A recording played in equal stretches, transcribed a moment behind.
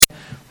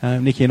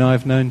Nikki and I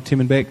have known Tim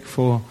and Beck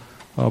for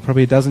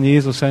probably a dozen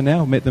years or so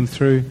now. Met them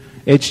through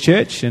Edge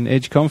Church and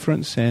Edge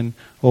Conference and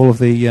all of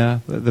the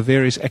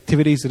various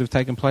activities that have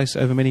taken place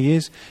over many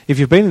years. If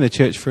you've been in the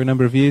church for a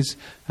number of years,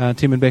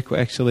 Tim and Beck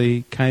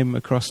actually came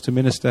across to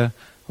minister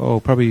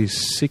probably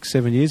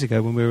 6-7 years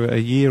ago when we were a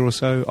year or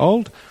so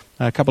old,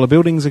 a couple of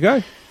buildings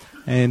ago.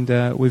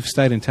 And we've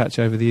stayed in touch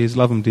over the years,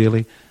 love them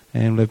dearly.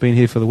 And they've been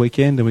here for the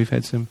weekend and we've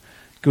had some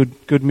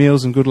good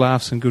meals and good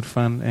laughs and good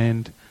fun.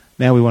 And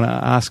now we want to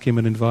ask him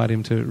and invite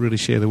him to really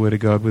share the Word of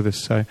God with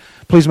us. So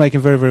please make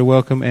him very, very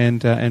welcome.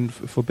 And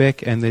for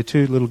Beck and their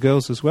two little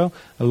girls as well,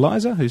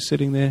 Eliza, who's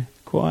sitting there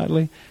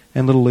quietly,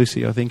 and little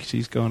Lucy, I think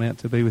she's gone out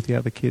to be with the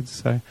other kids.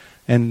 So,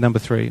 and number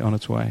 3 on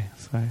its way.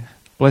 So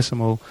bless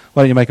them all.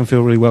 Why don't you make them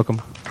feel really welcome?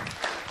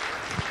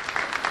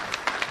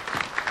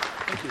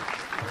 Thank you.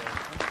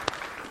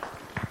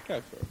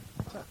 Go for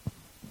it.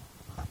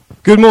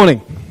 Good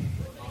morning.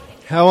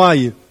 How are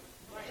you?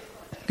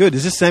 Good.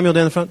 Is this Samuel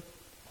down the front?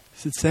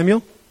 Is it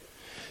Samuel?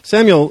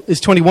 Samuel is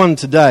 21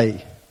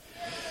 today.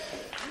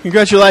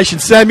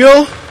 Congratulations,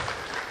 Samuel.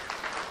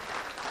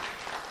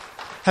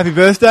 Happy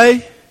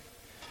birthday.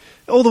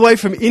 All the way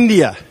from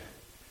India.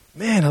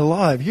 Man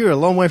alive, you're a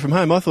long way from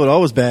home. I thought I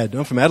was bad.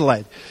 I'm from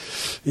Adelaide.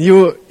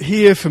 You're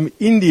here from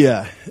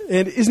India.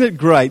 And isn't it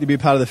great to be a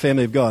part of the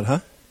family of God, huh?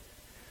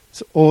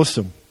 It's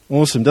awesome.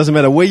 Awesome. Doesn't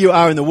matter where you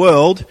are in the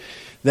world,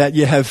 that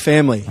you have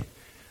family.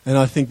 And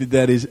I think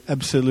that is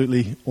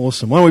absolutely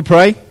awesome. Why don't we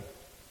pray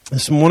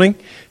this morning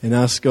and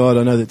ask God?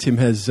 I know that Tim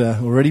has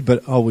already,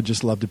 but I would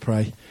just love to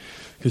pray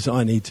because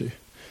I need to.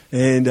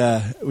 And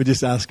we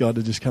just ask God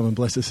to just come and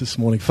bless us this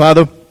morning.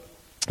 Father,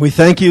 we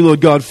thank you, Lord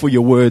God, for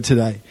your word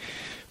today.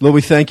 Lord,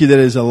 we thank you that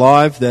it is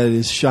alive, that it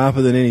is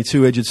sharper than any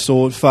two-edged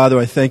sword. Father,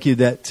 I thank you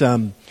that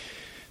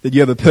you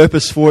have a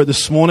purpose for it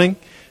this morning.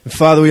 And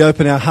Father, we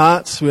open our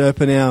hearts, we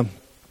open our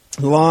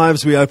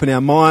lives, we open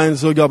our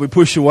minds. Lord God, we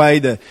push away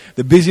the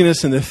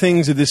busyness and the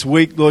things of this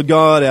week, Lord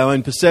God, our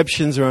own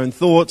perceptions, our own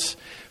thoughts.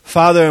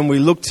 Father, and we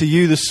look to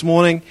you this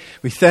morning.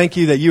 We thank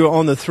you that you are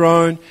on the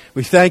throne.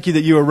 We thank you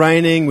that you are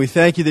reigning. We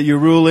thank you that you're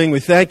ruling.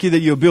 We thank you that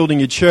you're building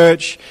your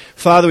church.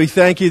 Father, we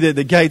thank you that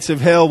the gates of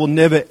hell will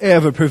never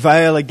ever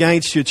prevail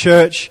against your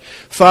church.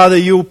 Father,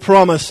 you'll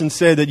promise and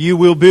said that you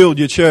will build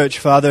your church,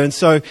 Father, and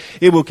so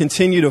it will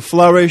continue to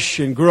flourish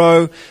and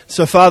grow.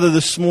 So, Father,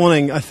 this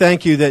morning, I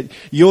thank you that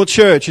your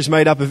church is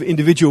made up of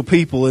individual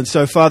people. And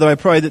so, Father, I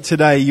pray that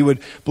today you would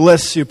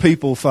bless your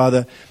people,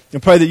 Father. I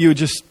pray that you would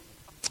just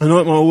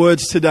anoint my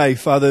words today,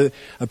 Father.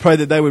 I pray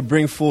that they would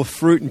bring forth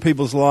fruit in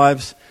people's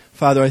lives.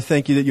 Father, I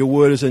thank you that your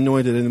word is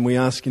anointed, and we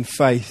ask in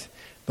faith,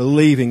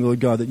 believing,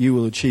 Lord God, that you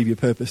will achieve your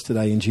purpose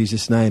today in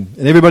Jesus' name.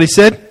 And everybody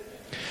said,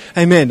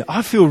 Amen.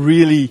 I feel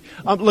really,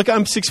 I'm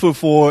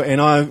 6'4",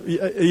 and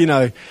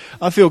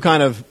I feel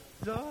kind of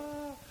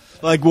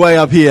like way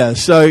up here.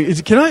 So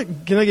can I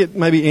get,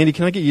 maybe Andy,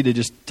 can I get you to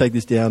just take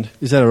this down?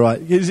 Is that all right?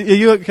 Are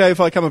you okay if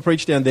I come and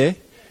preach down there?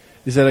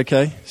 Is that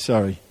okay?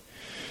 Sorry.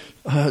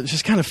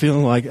 Just kind of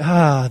feeling like,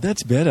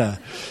 that's better.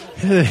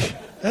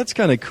 That's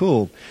kind of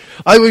cool.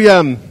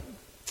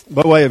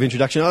 By way of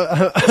introduction,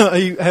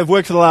 I have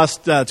worked for the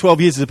last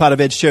 12 years as a part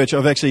of Edge Church.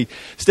 I've actually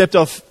stepped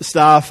off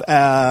staff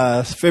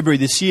February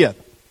this year.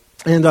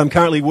 And I'm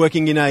currently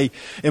working in a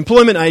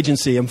employment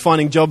agency. I'm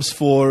finding jobs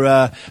for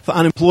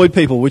unemployed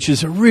people, which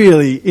is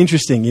really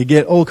interesting. You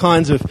get all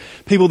kinds of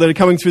people that are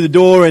coming through the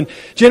door, and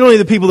generally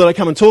the people that I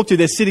come and talk to,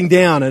 they're sitting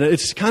down, and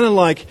it's kind of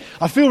like,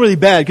 I feel really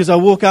bad because I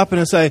walk up and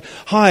I say,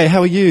 "Hi,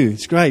 how are you?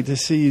 It's great to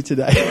see you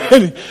today."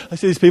 And I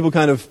see these people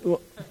kind of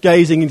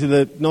gazing into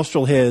the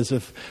nostril hairs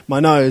of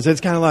my nose.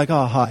 It's kind of like,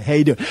 "Oh, hi, how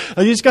you doing?"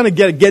 I just kind of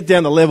get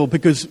down the level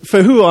because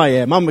for who I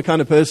am, I'm the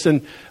kind of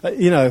person, I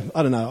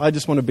don't know, I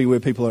just want to be where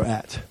people are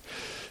at.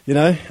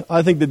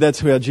 I think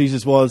that's who our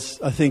Jesus was.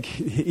 I think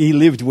he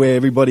lived where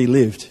everybody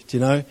lived,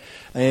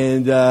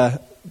 And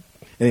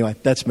anyway,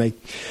 that's me.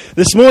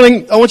 This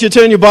morning, I want you to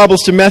turn your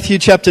Bibles to Matthew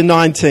chapter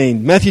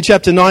 19. Matthew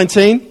chapter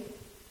 19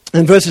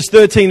 and verses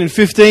 13 and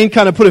 15.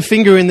 Kind of put a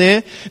finger in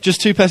there. Just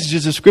two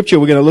passages of Scripture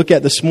we're going to look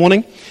at this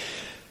morning.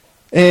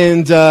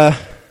 And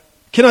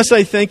can I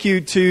say thank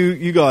you to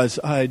you guys?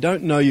 I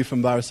don't know you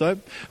from Bar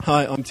Soap.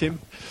 Hi, I'm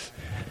Tim,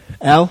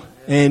 Al,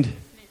 and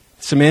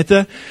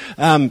Samantha.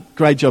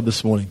 Great job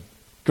this morning.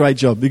 Great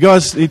job. You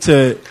guys need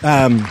to...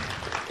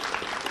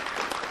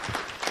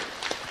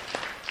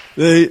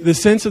 The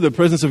sense of the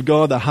presence of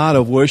God, the heart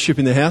of worship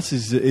in the house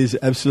is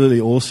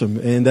absolutely awesome.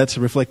 And that's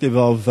reflective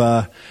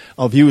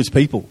of you as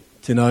people,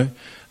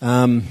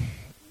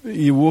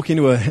 You walk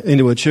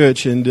into a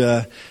church and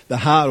the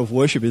heart of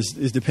worship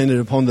is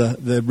dependent upon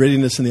the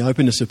readiness and the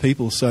openness of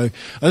people. So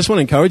I just want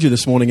to encourage you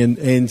this morning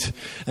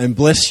and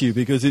bless you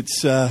because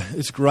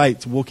it's great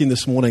to walk in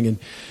this morning and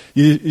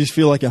you just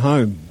feel like you're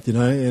home,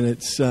 and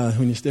it's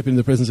when you step into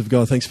the presence of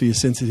God. Thanks for your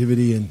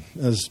sensitivity, and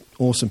that's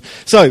awesome.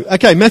 So,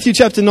 okay, Matthew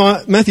chapter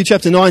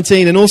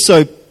 19, and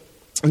also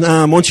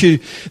I want you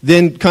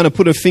then kind of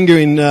put a finger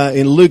in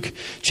Luke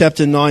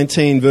chapter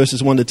 19,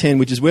 verses 1 to 10,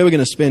 which is where we're going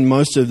to spend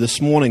most of this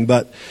morning.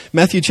 But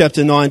Matthew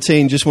chapter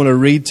 19, just want to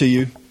read to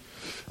you.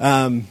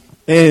 And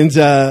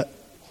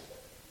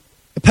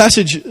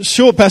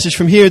short passage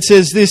from here. It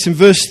says this in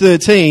verse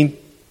 13.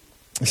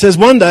 It says,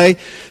 one day,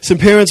 some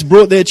parents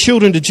brought their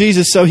children to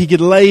Jesus so he could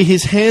lay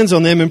his hands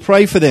on them and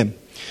pray for them.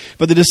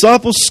 But the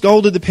disciples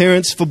scolded the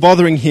parents for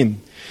bothering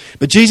him.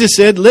 But Jesus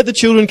said, let the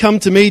children come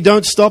to me,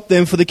 don't stop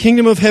them, for the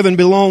kingdom of heaven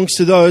belongs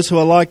to those who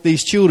are like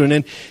these children.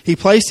 And he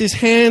placed his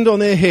hand on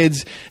their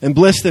heads and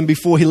blessed them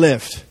before he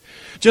left.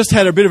 Just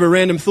had a bit of a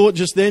random thought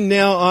just then.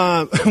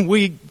 Now,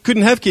 we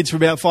couldn't have kids for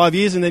about 5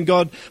 years, and then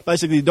God,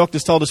 basically the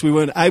doctors told us we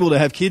weren't able to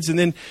have kids, and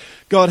then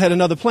God had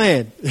another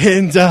plan.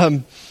 And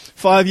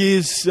 3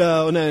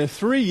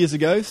 years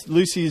ago,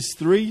 Lucy is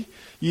 3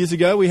 years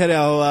ago, we had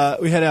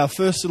our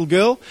first little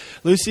girl,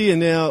 Lucy, and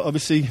now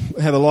obviously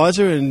we have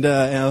Eliza, and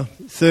our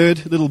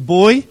third little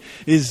boy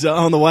is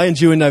on the way and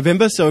due in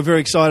November, so we're very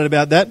excited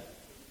about that.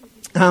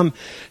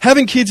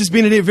 Having kids has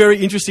been a very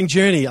interesting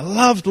journey. I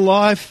loved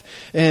life,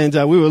 and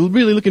we were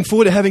really looking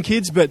forward to having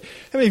kids, but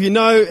how many of you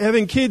know,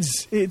 having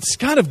kids, it's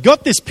kind of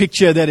got this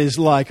picture that is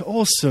like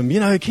awesome. You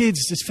know,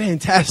 kids is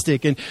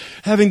fantastic, and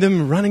having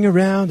them running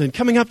around and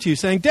coming up to you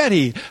saying,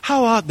 Daddy,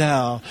 how art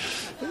thou?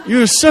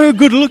 You're so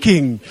good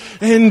looking,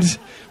 and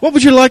what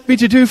would you like me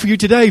to do for you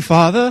today,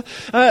 Father?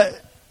 I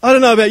don't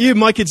know about you,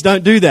 my kids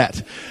don't do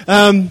that.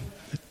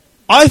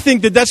 I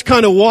think that that's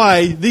kind of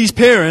why these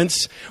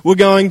parents were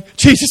going,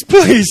 Jesus,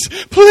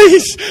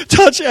 please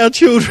touch our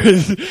children.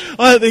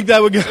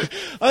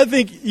 I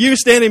think you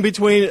standing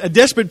between a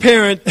desperate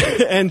parent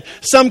and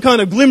some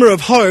kind of glimmer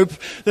of hope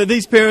that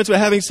these parents were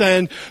having,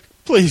 saying,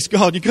 please,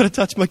 God, you've got to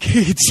touch my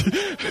kids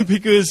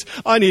because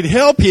I need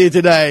help here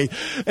today.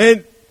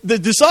 And the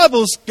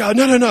disciples go,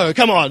 no,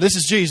 come on, this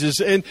is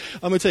Jesus. And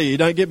I'm going to tell you,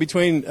 don't get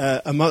between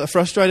a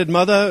frustrated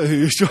mother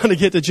who's trying to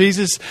get to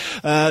Jesus.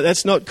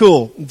 That's not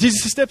cool.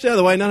 Jesus steps out of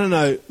the way.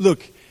 No.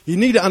 Look, you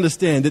need to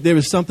understand that there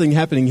is something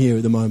happening here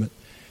at the moment.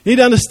 You need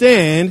to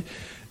understand,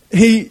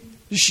 he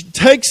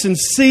takes and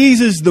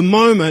seizes the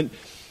moment,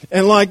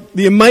 and like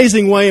the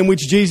amazing way in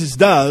which Jesus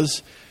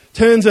does,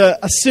 turns a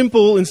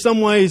simple, in some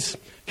ways,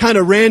 kind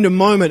of random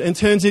moment and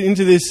turns it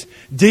into this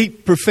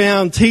deep,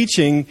 profound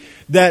teaching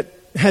that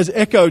has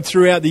echoed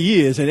throughout the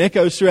years and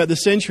echoes throughout the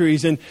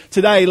centuries, and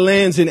today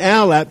lands in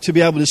our lap to be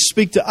able to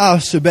speak to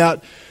us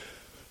about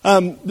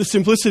the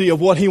simplicity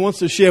of what he wants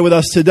to share with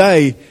us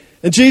today.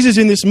 And Jesus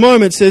in this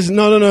moment says,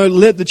 no,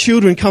 let the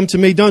children come to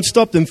me, don't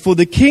stop them, for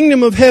the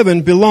kingdom of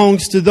heaven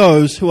belongs to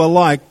those who are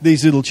like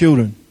these little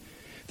children.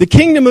 The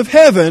kingdom of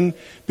heaven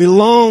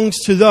belongs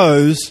to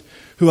those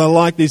who are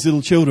like these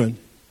little children.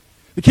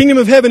 The kingdom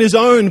of heaven is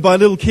owned by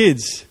little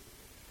kids,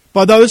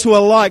 by those who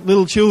are like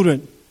little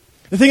children.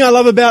 The thing I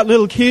love about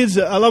little kids,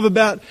 I love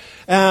about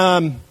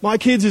my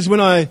kids, is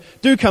when I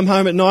do come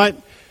home at night,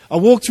 I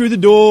walk through the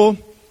door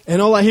and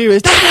all I hear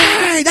is,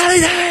 Daddy,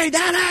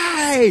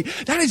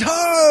 Daddy's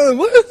home,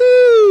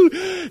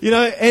 woohoo! You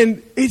know,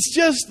 and it's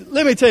just,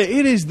 let me tell you,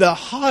 it is the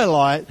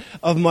highlight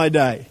of my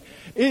day.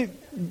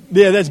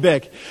 That's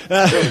Beck.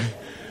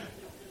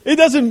 It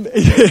doesn't,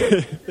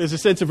 there's a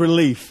sense of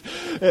relief.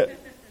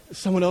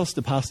 Someone else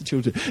to pass the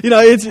children. You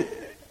know,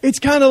 it's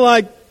kind of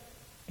like,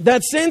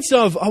 that sense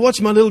of, I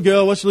watch my little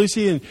girl, watch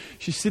Lucy, and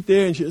she'd sit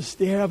there and she'd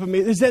stare up at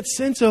me. There's that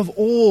sense of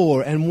awe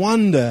and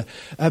wonder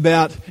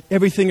about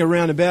everything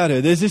around about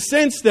her. There's this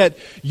sense that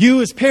you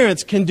as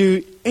parents can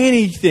do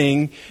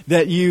anything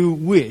that you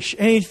wish,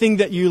 anything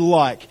that you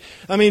like.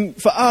 I mean,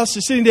 for us,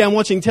 we're sitting down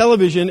watching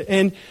television,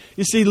 and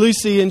you see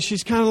Lucy, and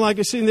she's kind of like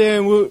sitting there,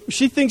 and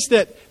she thinks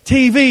that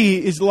TV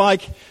is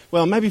like,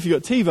 well, maybe if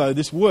you've got TiVo,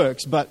 this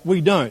works, but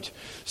we don't.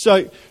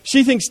 So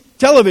she thinks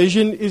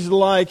television is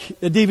like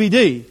a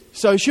DVD.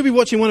 So she'll be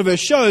watching one of her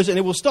shows, and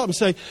it will stop and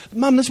say,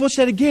 Mum, let's watch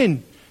that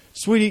again.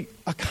 Sweetie,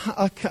 I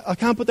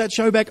can't put that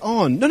show back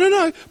on.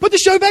 No, put the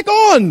show back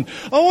on.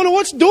 I want to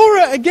watch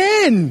Dora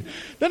again.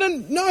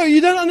 No,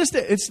 you don't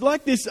understand. It's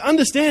like this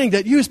understanding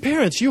that you as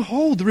parents, you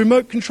hold the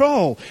remote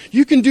control.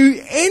 You can do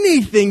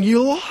anything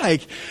you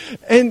like.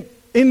 And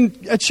in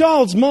a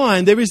child's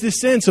mind, there is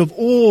this sense of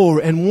awe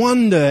and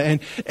wonder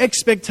and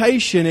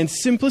expectation and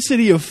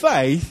simplicity of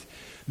faith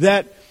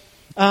that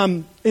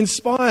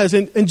inspires.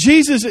 And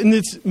Jesus in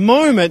this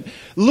moment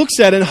looks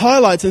at and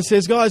highlights and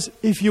says, guys,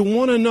 if you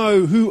want to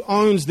know who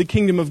owns the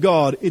kingdom of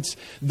God, it's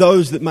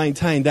those that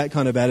maintain that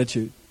kind of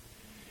attitude.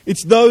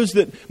 It's those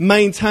that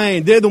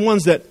maintain, they're the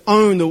ones that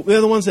own,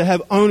 they're the ones that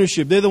have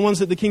ownership, they're the ones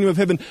that the kingdom of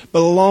heaven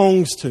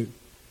belongs to.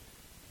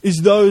 Is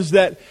those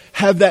that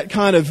have that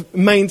kind of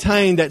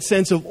maintain that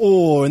sense of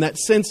awe and that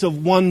sense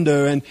of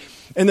wonder. And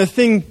the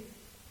thing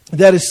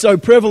that is so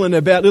prevalent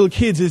about little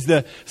kids is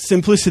the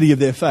simplicity of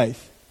their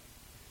faith.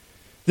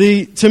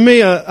 To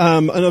me,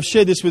 and I've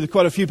shared this with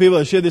quite a few people,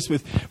 I've shared this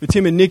with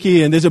Tim and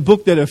Nikki, and there's a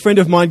book that a friend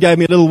of mine gave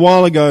me a little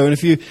while ago, and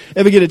if you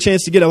ever get a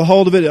chance to get a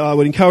hold of it, I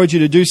would encourage you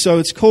to do so.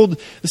 It's called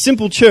The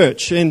Simple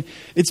Church, and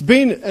it's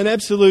been an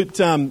absolute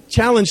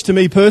challenge to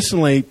me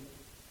personally.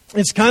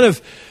 It's kind of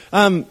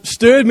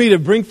stirred me to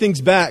bring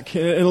things back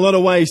in a lot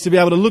of ways, to be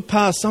able to look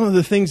past some of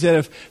the things that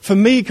have, for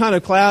me, kind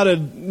of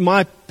clouded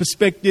my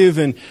perspective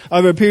and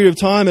over a period of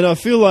time. And I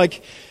feel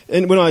like,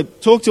 and when I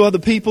talk to other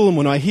people and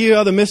when I hear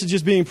other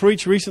messages being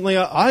preached recently,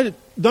 I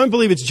don't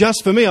believe it's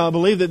just for me. I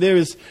believe that there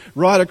is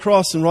right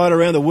across and right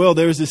around the world,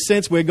 there is this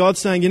sense where God's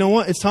saying, you know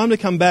what, it's time to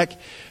come back.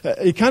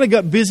 It kind of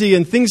got busy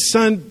and things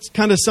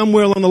kind of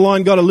somewhere along the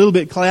line got a little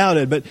bit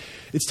clouded, but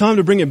it's time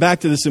to bring it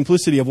back to the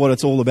simplicity of what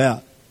it's all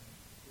about.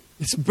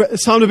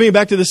 It's time to bring it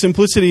back to the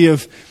simplicity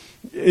of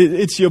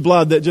it's your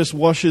blood that just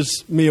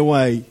washes me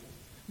away,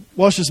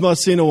 washes my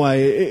sin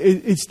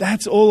away.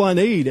 That's all I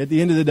need at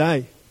the end of the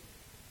day.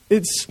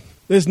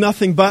 There's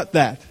nothing but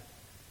that.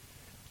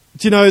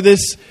 Do you know,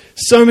 there's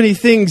so many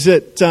things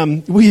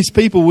that we as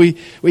people, we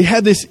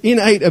have this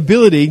innate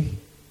ability.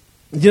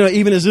 You know,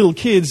 even as little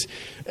kids,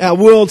 our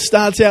world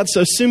starts out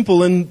so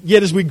simple, and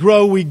yet as we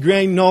grow, we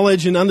gain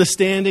knowledge and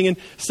understanding, and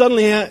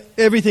suddenly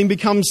everything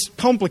becomes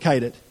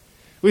complicated.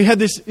 We have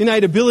this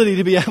innate ability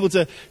to be able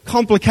to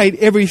complicate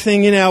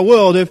everything in our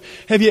world.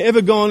 Have you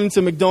ever gone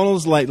into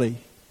McDonald's lately?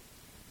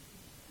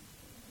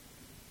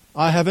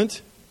 I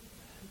haven't.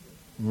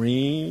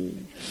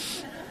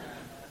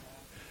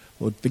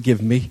 Lord,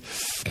 forgive me.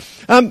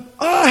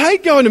 I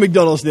hate going to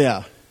McDonald's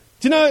now.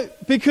 Do you know?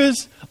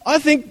 Because I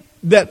think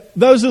that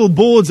those little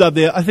boards up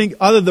there, I think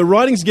either the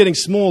writing's getting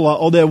smaller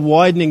or they're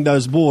widening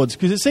those boards.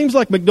 Because it seems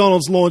like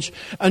McDonald's launched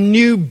a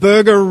new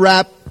burger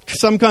wrap,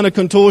 some kind of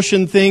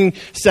contortion thing,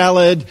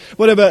 salad,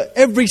 whatever,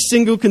 every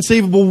single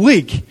conceivable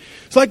week.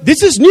 It's like,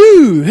 this is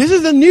new. This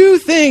is the new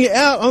thing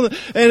out.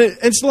 And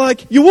it's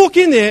like, you walk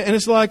in there and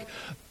it's like,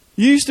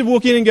 you used to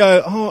walk in and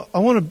go, oh, I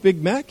want a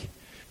Big Mac.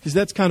 Because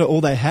that's kind of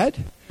all they had.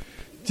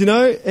 Do you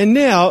know? And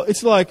now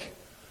it's like,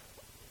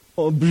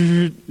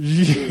 it's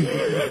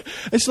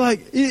like,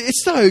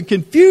 it's so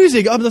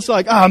confusing. I'm just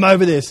like, I'm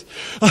over this.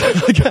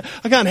 I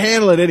can't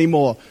handle it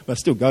anymore. But I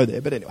still go there,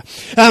 but anyway.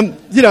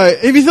 You know,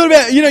 if you thought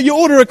about, you know, you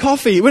order a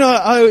coffee. When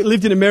I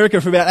lived in America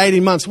for about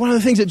 18 months, one of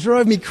the things that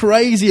drove me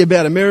crazy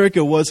about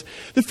America was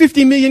the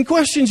 50 million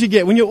questions you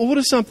get when you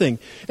order something.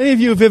 Any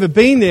of you have ever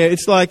been there?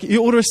 It's like,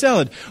 you order a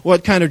salad.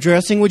 What kind of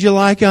dressing would you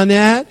like on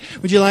that?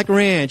 Would you like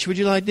ranch? Would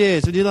you like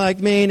this? Would you like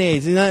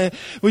mayonnaise?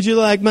 Would you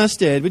like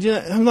mustard?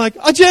 I'm like,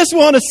 I just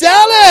want a salad.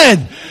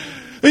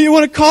 You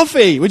want a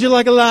coffee? Would you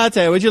like a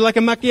latte? Would you like a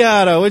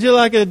macchiato? Would you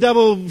like a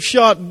double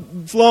shot,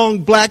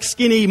 long, black,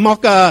 skinny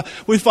mocha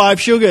with 5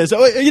 sugars?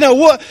 You know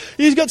what?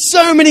 He's got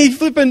so many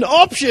flipping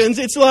options.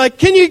 It's like,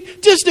 can you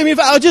just do me a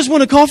favor? I just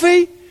want a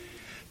coffee.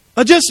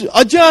 I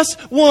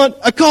just want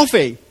a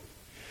coffee.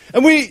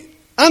 And we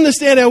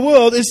understand our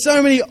world. There's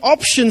so many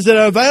options that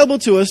are available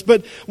to us.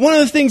 But one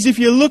of the things, if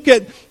you look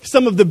at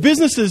some of the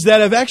businesses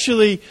that have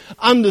actually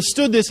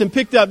understood this and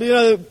picked up, you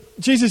know,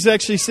 Jesus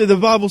actually said, the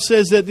Bible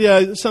says that, you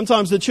know,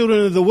 sometimes the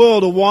children of the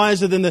world are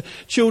wiser than the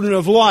children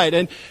of light.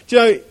 And, you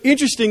know,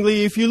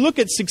 interestingly, if you look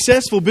at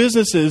successful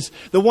businesses,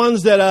 the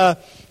ones that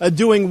are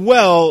doing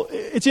well,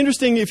 it's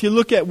interesting if you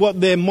look at what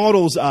their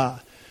models are.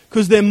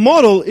 Because their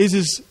model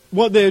is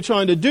what they're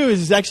trying to do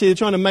is actually they're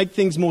trying to make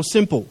things more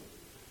simple.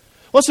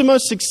 What's the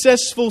most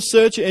successful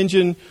search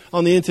engine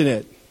on the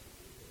internet?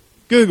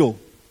 Google.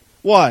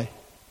 Why?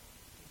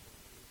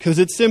 Because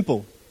it's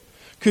simple.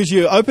 Because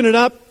you open it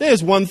up,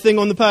 there's one thing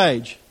on the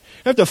page.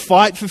 You have to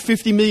fight for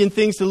 50 million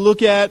things to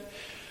look at.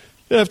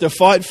 You have to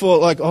fight for,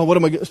 like, oh, what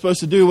am I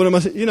supposed to do? What am I,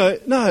 you know?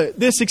 No,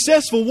 they're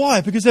successful.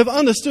 Why? Because they've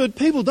understood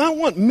people don't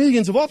want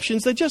millions of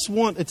options. They just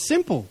want it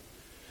simple.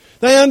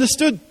 They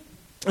understood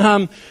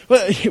one of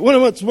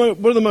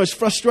the most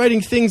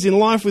frustrating things in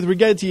life with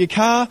regard to your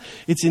car,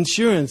 it's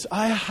insurance.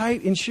 I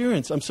hate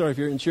insurance. I'm sorry if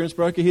you're an insurance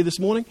broker here this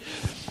morning.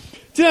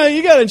 Do you know,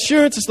 you got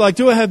insurance, it's like,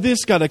 do I have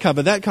this kind of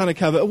cover, that kind of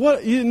cover?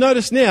 What you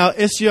notice now,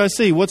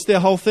 SGIC, what's their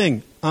whole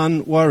thing?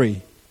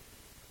 Unworry.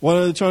 What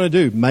are they trying to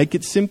do? Make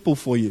it simple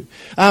for you.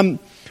 I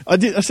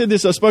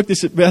spoke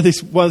about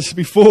this once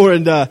before,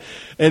 and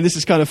this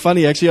is kind of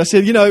funny actually. I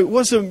said, you know,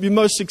 what's the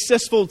most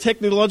successful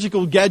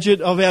technological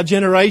gadget of our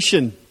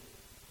generation?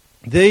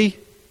 The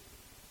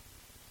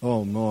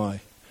iPod.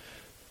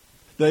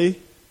 The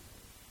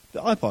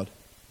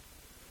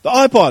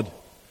iPod.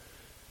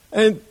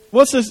 And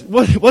what's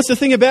the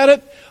thing about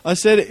it? I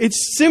said,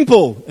 it's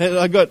simple. And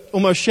I got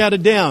almost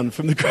shouted down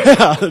from the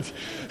crowd.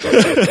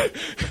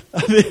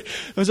 There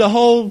was a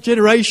whole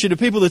generation of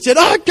people that said,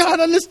 I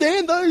can't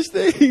understand those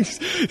things.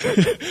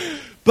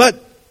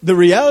 But the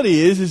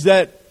reality is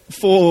that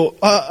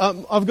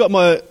I've got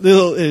my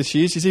little,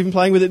 she's even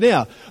playing with it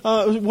now.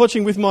 I was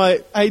watching with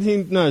my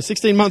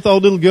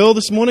 16-month-old little girl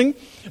this morning,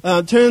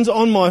 turns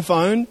on my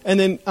phone and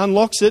then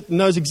unlocks it and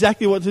knows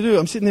exactly what to do.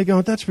 I'm sitting there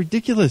going, that's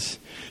ridiculous.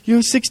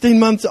 You're 16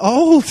 months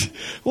old.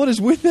 What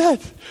is with that?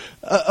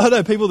 I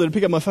know people that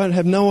pick up my phone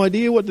have no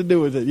idea what to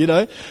do with it, you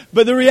know.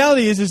 But the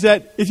reality is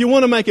that if you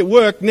want to make it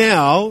work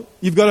now,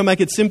 you've got to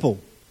make it simple.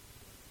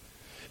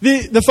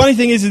 The funny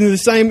thing is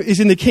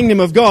in the kingdom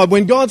of God.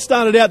 When God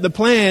started out the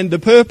plan, the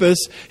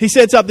purpose, He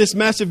sets up this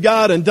massive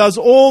garden, does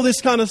all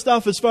this kind of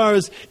stuff as far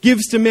as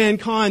gives to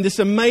mankind this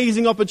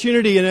amazing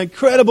opportunity and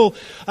incredible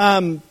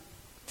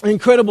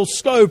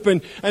scope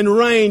and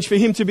range for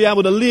him to be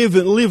able to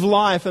live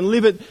life and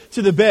live it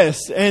to the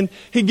best. And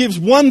He gives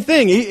one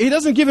thing. He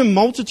doesn't give him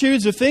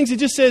multitudes of things. He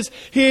just says,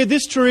 here,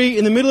 this tree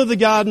in the middle of the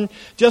garden,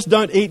 just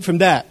don't eat from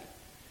that.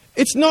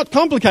 It's not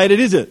complicated,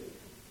 is it?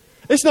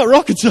 It's not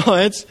rocket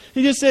science.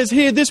 He just says,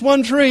 here, this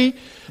one tree.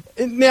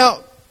 Now,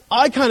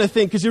 I kind of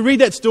think, because you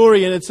read that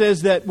story and it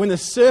says that when the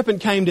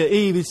serpent came to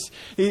Eve,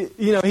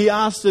 he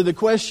asked her the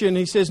question.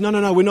 He says,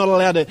 no, we're not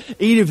allowed to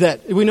eat of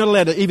that. We're not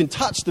allowed to even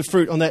touch the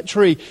fruit on that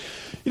tree.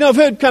 I've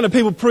heard kind of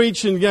people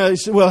preach and go,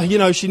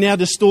 well, she now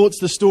distorts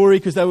the story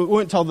because they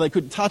weren't told that they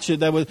couldn't touch it.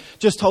 They were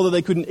just told that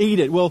they couldn't eat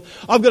it. Well,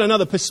 I've got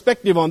another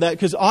perspective on that,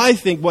 because I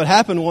think what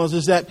happened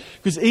is that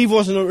because Eve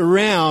wasn't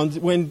around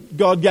when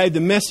God gave the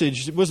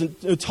message, it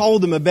wasn't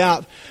told them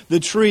about the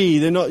tree.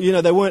 They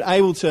weren't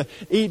able to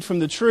eat from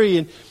the tree.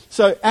 And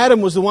so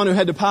Adam was the one who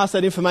had to pass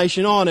that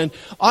information on. And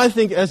I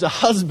think as a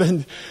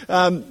husband,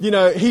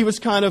 he was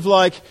kind of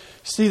like,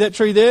 see that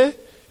tree there? He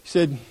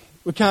said,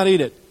 we can't eat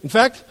it. In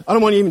fact, I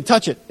don't want you to even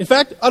touch it. In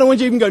fact, I don't want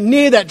you to even go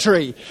near that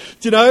tree,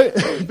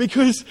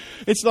 because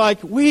it's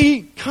like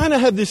we kind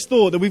of have this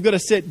thought that we've got to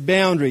set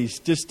boundaries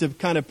just to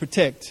kind of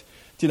protect,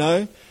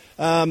 There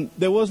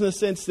wasn't a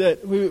sense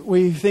that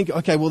we think,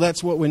 okay, well,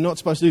 that's what we're not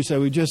supposed to do,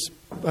 so we just,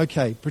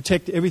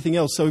 protect everything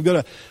else. So we've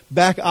got to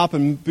back up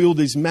and build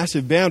these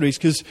massive boundaries,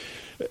 because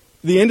at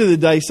the end of the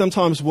day,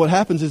 sometimes what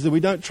happens is that we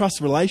don't trust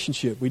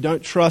relationship. We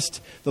don't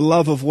trust the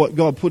love of what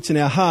God puts in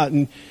our heart.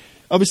 And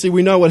obviously,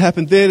 we know what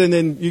happened there, and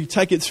then you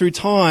take it through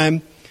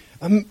time.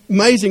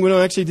 Amazing, when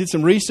I actually did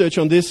some research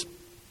on this,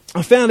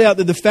 I found out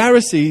that the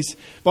Pharisees,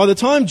 by the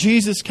time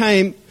Jesus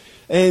came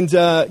to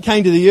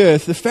the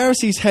earth, the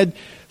Pharisees had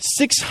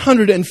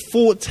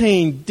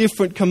 614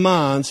 different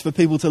commands for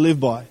people to live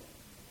by.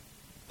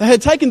 They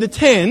had taken the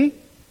 10,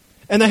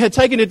 and they had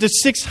taken it to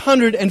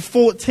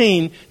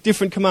 614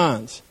 different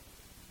commands.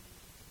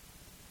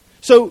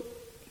 So,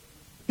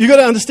 you've got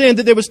to understand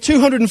that there was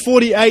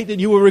 248 that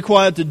you were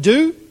required to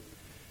do,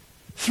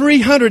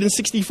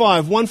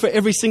 365, one for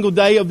every single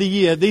day of the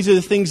year. These are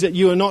the things that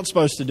you are not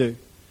supposed to do.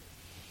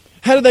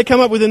 How did they come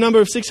up with the number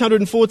of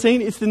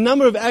 614? It's the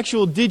number of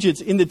actual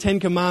digits in the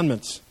 10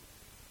 Commandments.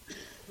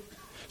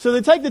 So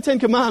they take the 10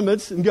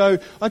 Commandments and go,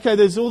 okay,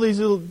 there's all these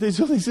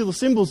little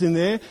symbols in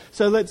there.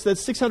 So that's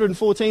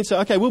 614. So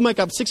okay, we'll make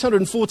up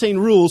 614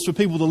 rules for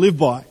people to live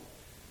by.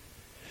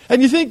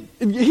 And you think,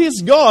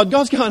 here's God.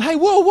 God's going, hey,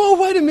 whoa,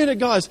 wait a minute,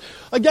 guys.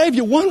 I gave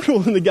you one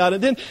rule in the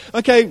garden. Then,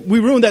 okay, we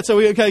ruined that, so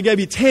we gave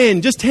you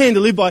 10, just 10 to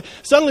live by.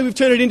 Suddenly we've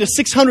turned it into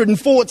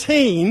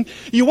 614.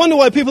 You wonder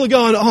why people are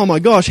going, oh my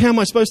gosh, how am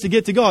I supposed to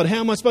get to God? How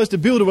am I supposed to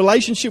build a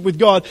relationship with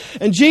God?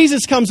 And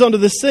Jesus comes onto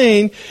the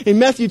scene in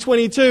Matthew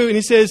 22, and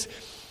he says,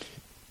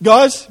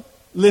 guys,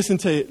 listen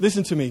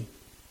to me.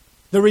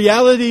 The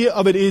reality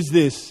of it is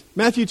this.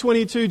 Matthew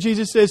 22,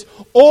 Jesus says,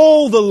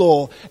 all the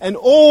law and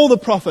all the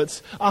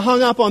prophets are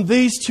hung up on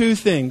these two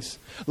things.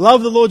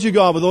 Love the Lord your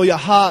God with all your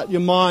heart,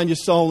 your mind, your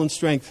soul and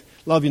strength.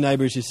 Love your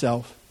neighbour as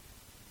yourself.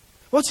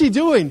 What's he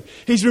doing?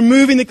 He's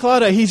removing the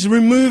clutter. He's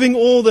removing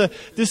all the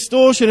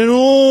distortion and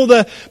all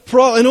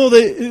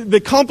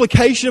the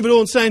complication of it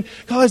all, and saying,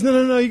 guys,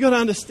 no, you've got to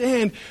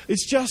understand.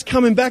 It's just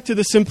coming back to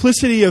the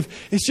simplicity of,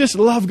 it's just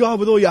love God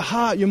with all your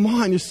heart, your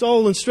mind, your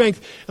soul and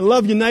strength, and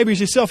love your neighbour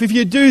as yourself. If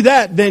you do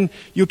that, then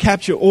you'll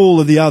capture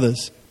all of the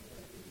others.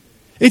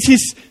 It's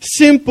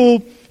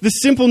the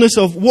simpleness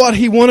of what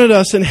he wanted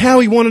us and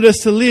how he wanted us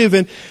to live.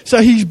 And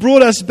so he's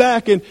brought us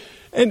back. And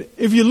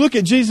if you look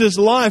at Jesus'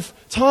 life,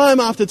 time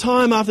after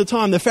time after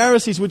time, the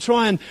Pharisees would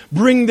try and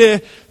bring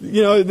their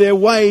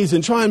ways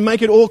and try and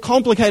make it all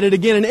complicated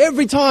again. And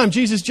every time,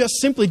 Jesus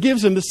just simply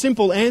gives them the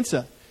simple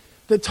answer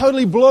that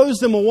totally blows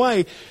them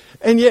away.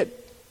 And yet,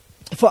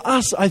 for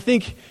us, I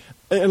think,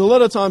 and a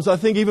lot of times I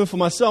think even for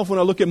myself when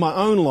I look at my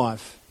own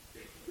life,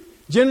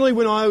 generally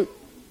when I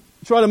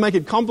try to make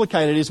it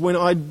complicated is when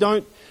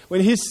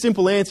his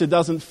simple answer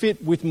doesn't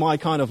fit with my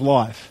kind of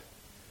life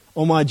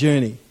or my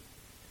journey.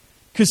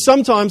 Because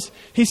sometimes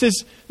he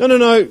says,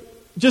 no,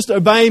 just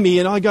obey me.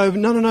 And I go,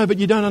 no, but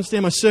you don't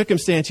understand my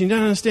circumstance. You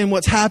don't understand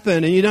what's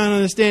happened. And you don't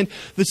understand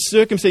the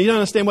circumstance. You don't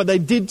understand what they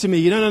did to me.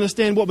 You don't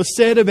understand what was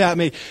said about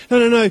me.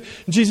 No. And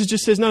Jesus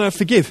just says, no,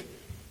 forgive.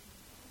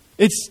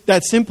 It's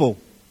that simple.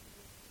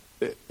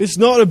 It's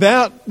not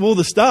about all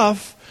the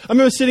stuff. I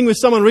remember sitting with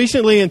someone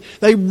recently and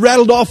they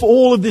rattled off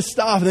all of this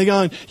stuff. And they're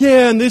going,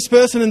 yeah, and this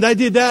person, and they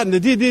did that, and they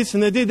did this,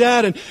 and they did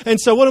that.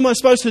 And so what am I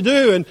supposed to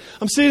do? And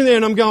I'm sitting there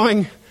and I'm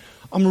going,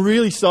 I'm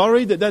really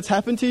sorry that that's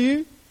happened to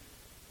you.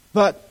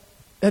 But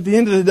at the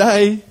end of the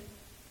day,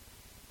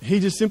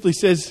 he just simply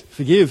says,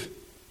 forgive.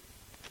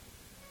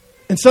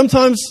 And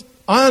sometimes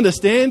I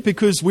understand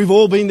because we've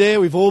all been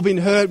there, we've all been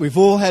hurt, we've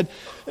all had...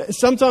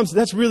 Sometimes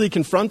that's really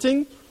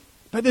confronting,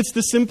 but it's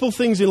the simple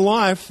things in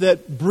life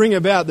that bring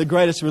about the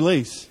greatest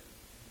release.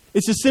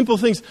 It's the simple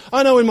things.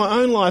 I know in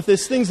my own life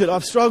there's things that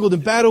I've struggled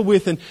and battled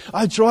with, and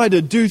I tried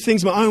to do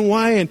things my own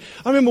way. And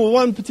I remember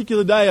one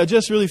particular day I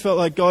just really felt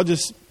like God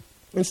just...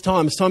 It's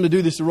time to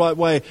do this the right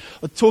way.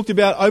 I talked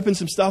about open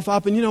some stuff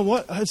up, and you know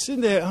what? I was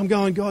sitting there, I'm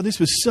going, God, this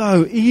was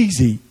so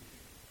easy.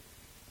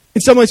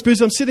 In some ways,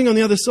 because I'm sitting on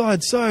the other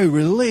side so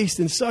released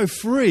and so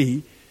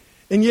free,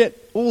 and yet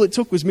all it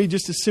took was me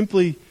just to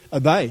simply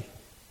obey.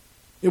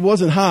 It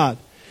wasn't hard.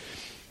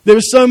 There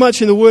is so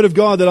much in the Word of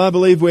God that I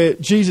believe where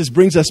Jesus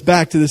brings us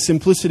back to the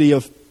simplicity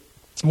of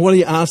what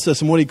He asks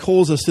us and what He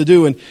calls us to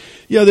do. And,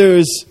 there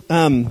is,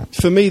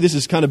 for me, this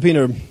has kind of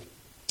been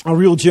a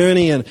real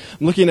journey, and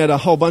I'm looking at a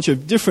whole bunch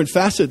of different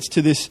facets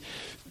to this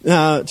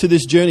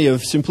journey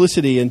of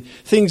simplicity, and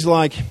things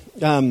like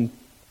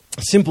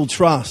simple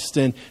trust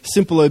and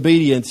simple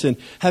obedience and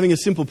having a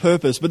simple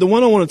purpose. But the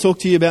one I want to talk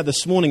to you about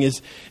this morning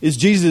is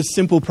Jesus'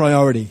 simple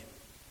priority.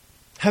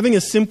 Having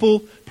a simple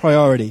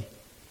priority.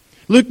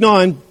 Luke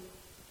 19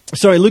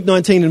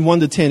 and 1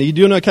 to 10. Are you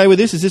doing okay with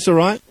this? Is this all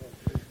right?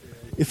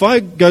 If I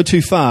go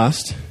too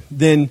fast,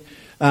 then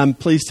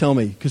please tell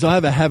me, because I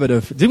have a habit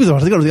of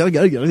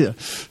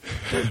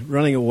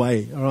running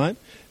away. All right?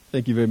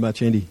 Thank you very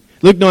much, Andy.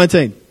 Luke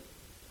 19.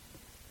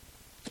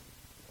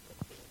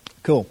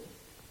 Cool.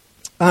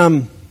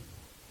 Can't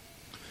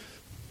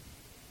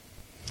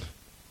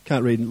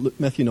read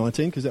Matthew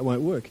 19 because that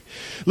won't work.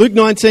 Luke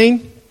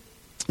 19,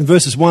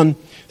 verses 1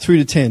 through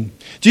to 10.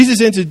 Jesus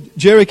entered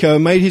Jericho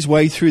and made his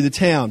way through the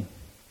town.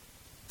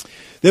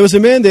 There was a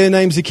man there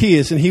named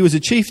Zacchaeus, and he was a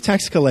chief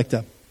tax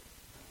collector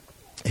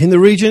in the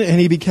region, and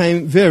he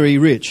became very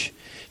rich.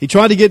 He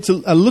tried to get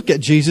a look at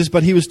Jesus,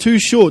 but he was too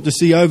short to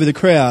see over the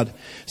crowd.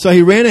 So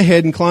he ran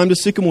ahead and climbed a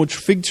sycamore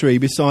fig tree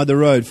beside the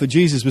road, for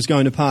Jesus was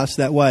going to pass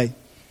that way.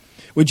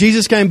 When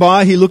Jesus came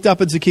by, he looked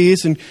up at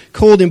Zacchaeus and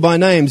called him by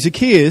name.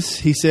 "Zacchaeus,"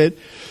 he said,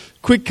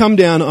 "quick, come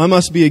down. I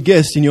must be a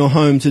guest in your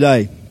home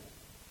today."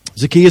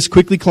 Zacchaeus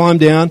quickly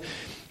climbed down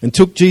and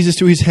took Jesus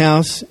to his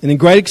house, and in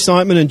great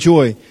excitement and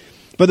joy.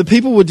 But the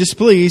people were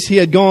displeased. He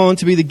had gone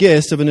to be the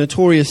guest of a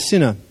notorious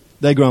sinner.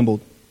 They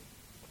grumbled.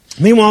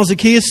 Meanwhile,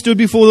 Zacchaeus stood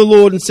before the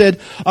Lord and said,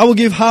 "I will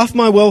give half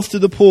my wealth to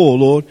the poor,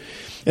 Lord.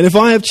 And if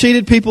I have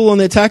cheated people on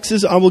their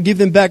taxes, I will give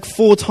them back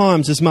 4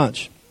 times as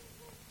much."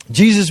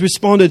 Jesus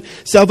responded,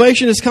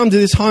 "Salvation has come to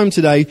this home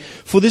today,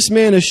 for this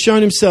man has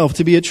shown himself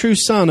to be a true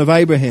son of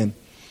Abraham.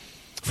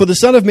 For the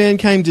Son of Man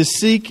came to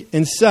seek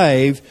and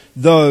save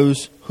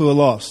those who are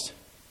lost."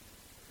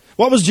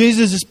 What was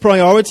Jesus'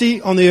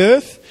 priority on the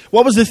earth?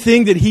 What was the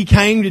thing that he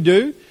came to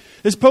do?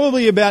 There's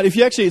probably about,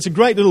 it's a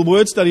great little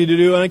word study to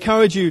do, and I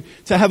encourage you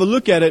to have a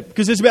look at it,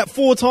 because there's about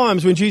 4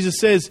 times when Jesus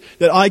says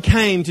that I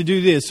came to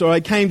do this, or I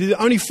came to do,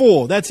 only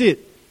 4, that's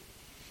it.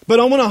 But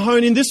I want to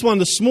hone in this one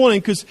this morning,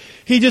 because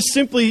he just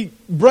simply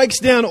breaks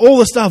down all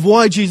the stuff.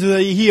 Why, Jesus,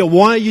 are you here?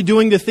 Why are you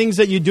doing the things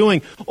that you're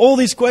doing? All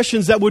these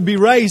questions that would be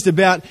raised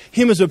about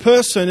him as a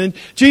person. And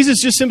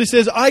Jesus just simply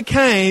says, I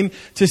came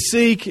to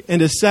seek and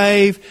to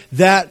save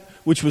that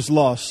which was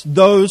lost,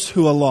 those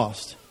who are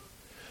lost.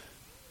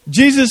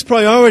 Jesus'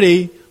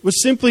 priority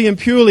was simply and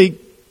purely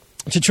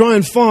to try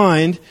and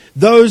find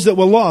those that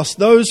were lost,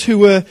 those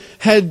who had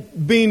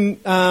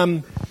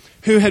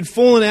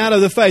fallen out of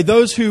the faith,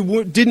 those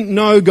who didn't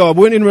know God,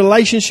 weren't in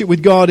relationship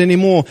with God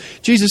anymore.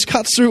 Jesus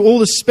cuts through all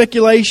the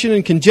speculation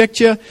and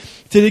conjecture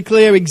to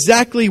declare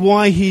exactly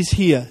why he's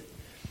here.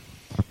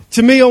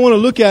 To me, I want to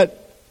look at,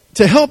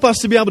 to help us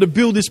to be able to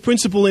build this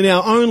principle in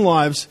our own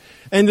lives,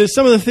 and there's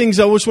some of the things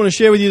I just want to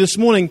share with you this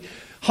morning,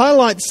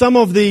 highlight some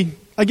of the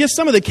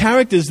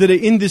characters that are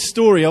in this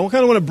story. I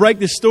kind of want to break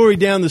this story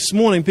down this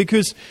morning,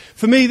 because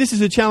for me, this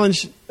is a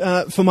challenge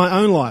for my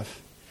own life.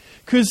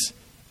 Because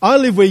I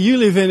live where you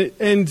live,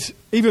 and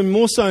even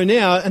more so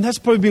now, and that's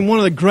probably been one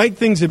of the great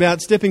things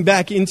about stepping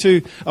back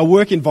into a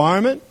work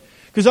environment.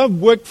 Because I've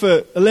worked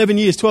for 11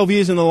 years, 12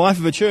 years in the life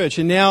of a church,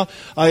 and now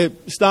I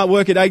start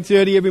work at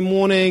 8:30 every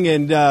morning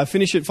and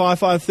finish at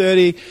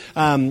 5:30.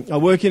 I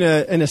work in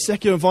a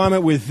secular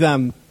environment with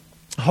a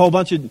whole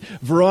bunch of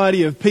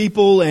variety of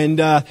people, and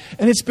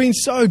it's been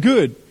so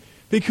good,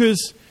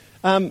 because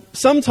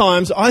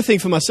sometimes I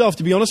think for myself,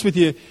 to be honest with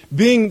you,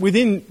 being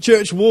within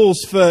church walls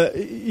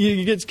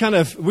you get kind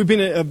of, we've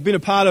been a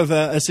part of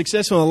a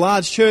successful, a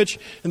large church,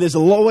 and there's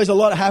always a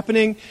lot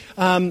happening,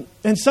 and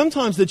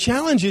sometimes the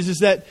challenge is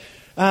that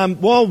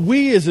while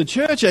we as a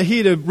church are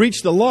here to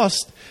reach the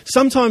lost,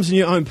 sometimes in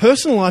your own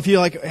personal life you're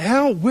like,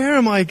 where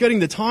am I getting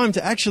the time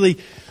to actually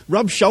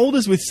rub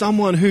shoulders with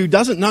someone who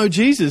doesn't know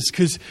Jesus?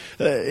 Because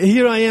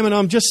here I am, and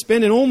I'm just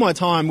spending all my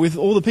time with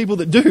all the people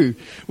that do,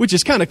 which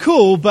is kind of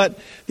cool. But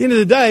at the end of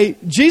the day,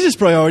 Jesus'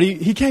 priority,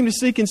 he came to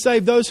seek and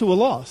save those who were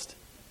lost.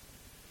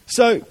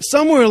 So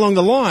somewhere along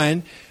the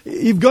line,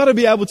 you've got to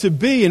be able to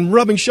be in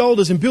rubbing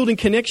shoulders and building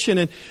connection.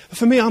 And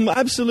for me, I'm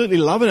absolutely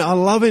loving it.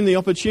 I'm loving the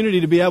opportunity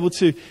to be able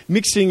to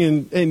mixing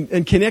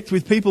and connect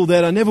with people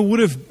that I never would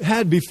have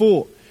had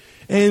before.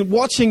 And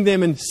watching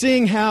them and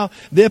seeing how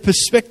their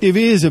perspective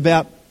is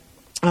about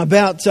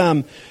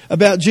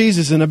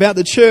Jesus and about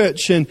the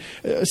church, and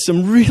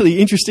some really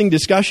interesting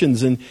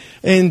discussions. And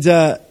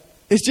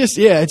it's just,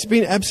 it's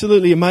been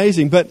absolutely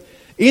amazing. But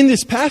in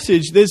this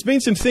passage, there's been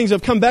some things,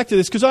 I've come back to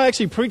this because I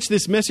actually preached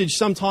this message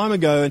some time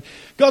ago, and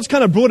God's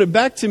kind of brought it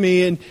back to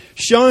me and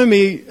shown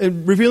me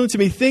and revealing to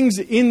me things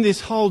in this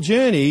whole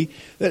journey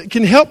that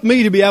can help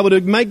me to be able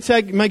to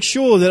make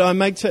sure that I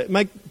make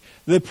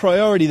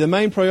the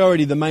main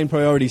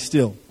priority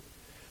still.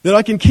 That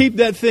I can keep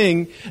that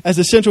thing as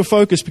a central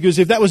focus, because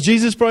if that was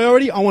Jesus'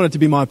 priority, I want it to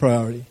be my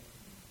priority.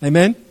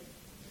 Amen?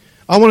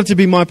 I want it to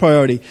be my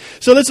priority.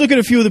 So let's look at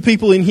a few of the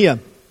people in here.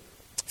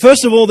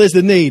 First of all, there's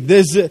the need.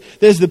 There's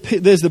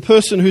the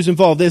person who's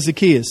involved. There's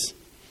Zacchaeus.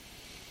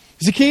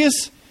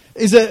 Zacchaeus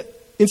is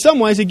in some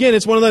ways, again,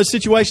 it's one of those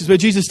situations where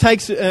Jesus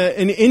takes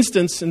an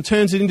instance and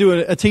turns it into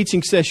a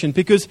teaching session,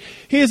 because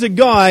here's a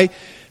guy,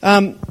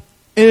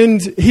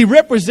 and he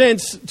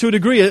represents, to a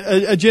degree,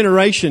 a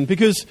generation,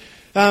 because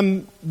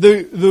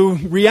the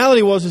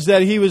reality is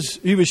that he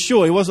was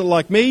short. He wasn't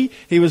like me.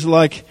 He was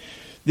like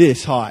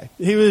this high.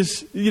 He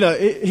was,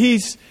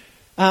 he's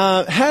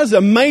has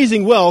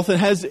amazing wealth and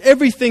has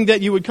everything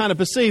that you would kind of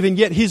perceive, and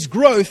yet his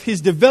growth,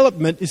 his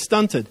development is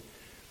stunted.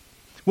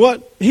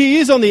 What he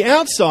is on the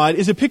outside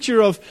is a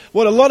picture of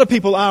what a lot of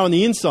people are on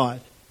the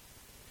inside.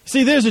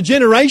 See, there's a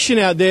generation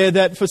out there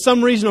that for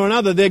some reason or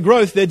another, their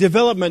growth, their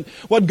development,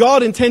 what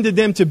God intended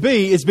them to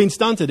be has been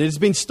stunted. It has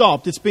been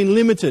stopped. It's been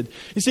limited.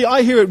 You see,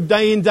 I hear it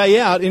day in, day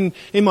out in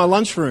my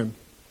lunchroom.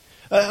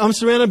 I'm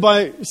surrounded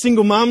by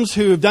single mums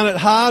who have done it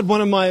hard. One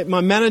of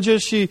my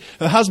managers, her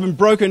husband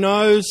broke her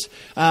nose.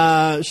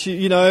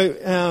 He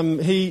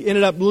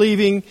ended up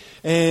leaving,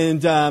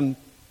 and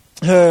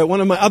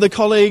one of my other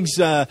colleagues,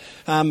 her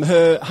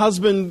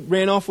husband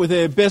ran off with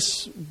her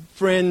best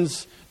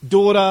friend's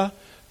daughter.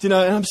 And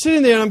I'm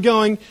sitting there and I'm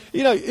going,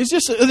 it's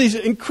just these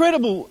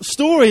incredible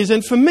stories.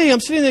 And for me, I'm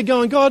sitting there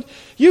going, God,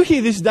 you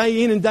hear this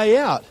day in and day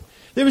out.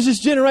 There was this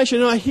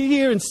generation, and I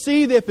hear and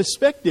see their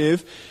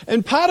perspective,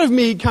 and part of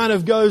me kind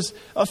of goes,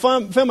 I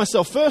found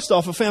myself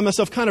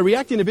kind of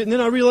reacting a bit, and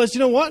then I realized, you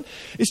know what?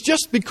 It's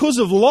just because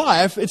of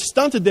life, it's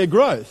stunted their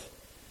growth.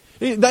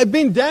 They've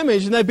been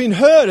damaged, and they've been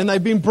hurt, and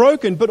they've been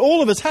broken, but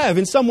all of us have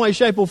in some way,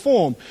 shape, or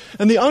form.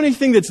 And the only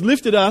thing that's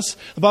lifted us,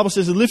 the Bible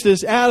says, it lifted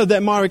us out of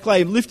that miry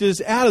clay, lifted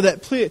us out of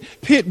that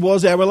pit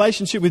was our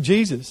relationship with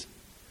Jesus.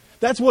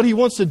 That's what he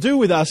wants to do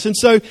with us. And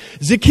so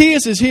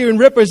Zacchaeus is here and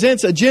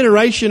represents a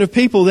generation of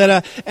people that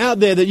are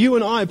out there that you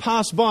and I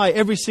pass by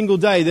every single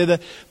day. They're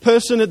the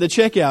person at the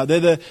checkout.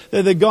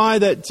 They're the guy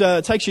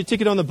that takes your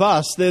ticket on the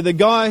bus. They're the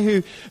guy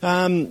who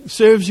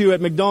serves you at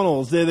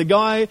McDonald's. They're the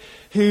guy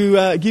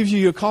who gives you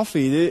your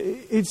coffee.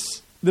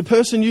 It's the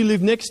person you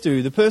live next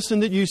to, the person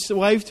that you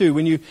wave to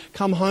when you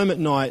come home at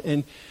night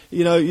and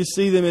you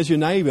see them as your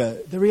neighbor.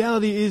 The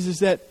reality is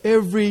that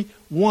every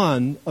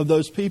one of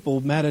those people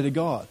matter to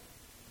God.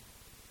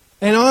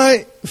 And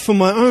I, for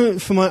my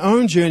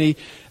own journey,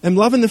 am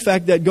loving the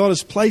fact that God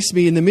has placed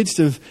me in the midst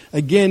of,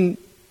 again,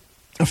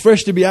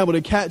 to be able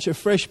to catch a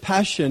fresh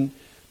passion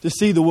to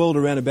see the world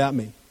around about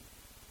me.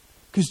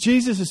 Because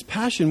Jesus'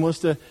 passion was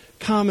to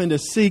come and to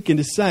seek and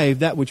to save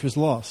that which was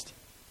lost.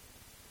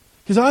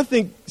 Because I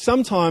think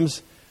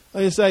sometimes,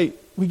 like I say,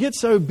 we get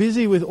so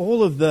busy with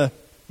all of the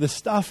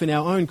stuff in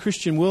our own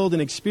Christian world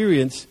and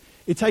experience,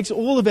 it takes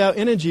all of our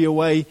energy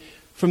away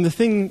from the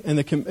thing and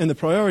the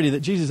priority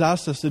that Jesus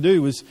asked us to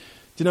do. Was,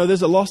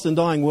 there's a lost and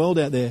dying world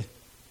out there.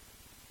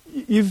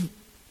 You've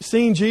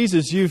seen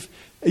Jesus,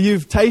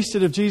 you've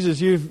tasted of Jesus,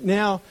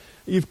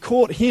 you've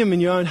caught him in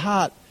your own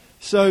heart.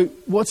 So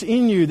what's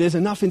in you, there's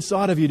enough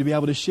inside of you to be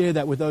able to share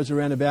that with those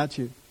around about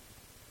you.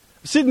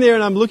 I'm sitting there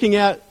and I'm looking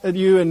out at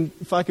you, and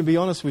if I can be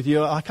honest with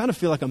you, I kind of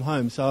feel like I'm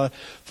home, so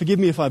forgive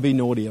me if I be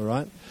naughty, all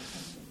right?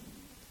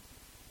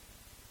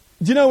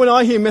 Do when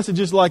I hear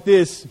messages like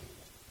this,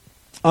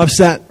 I've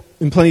sat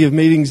in plenty of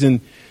meetings and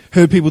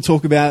heard people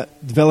talk about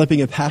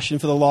developing a passion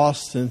for the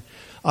lost, and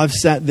I've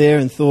sat there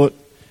and thought,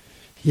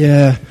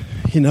 I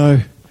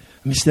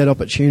missed that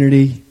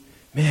opportunity.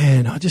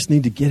 Man, I just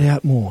need to get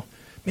out more.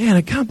 Man,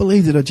 I can't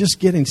believe that I'm just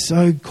getting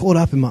so caught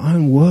up in my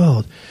own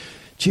world.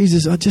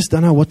 Jesus, I just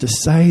don't know what to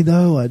say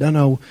though. I don't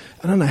know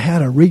how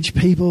to reach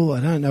people. I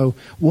don't know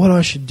what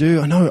I should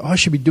do. I know I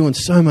should be doing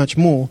so much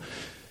more.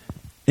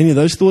 Any of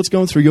those thoughts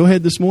going through your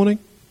head this morning?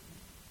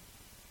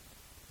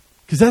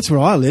 Because that's where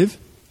I live.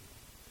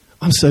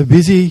 I'm so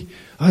busy.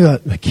 I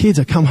got my kids.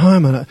 I come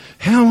home and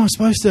how am I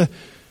supposed to?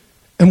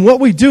 And what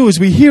we do is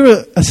we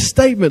hear a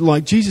statement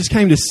like Jesus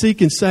came to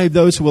seek and save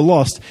those who were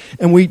lost,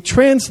 and we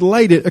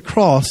translate it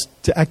across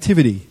to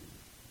activity.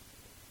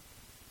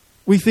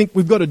 We think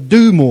we've got to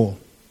do more.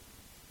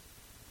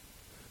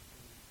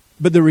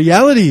 But the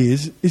reality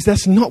is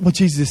that's not what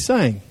Jesus is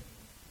saying.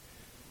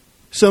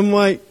 So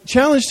my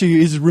challenge to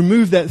you is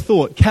remove that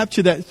thought,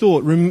 capture that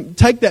thought,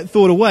 take that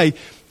thought away,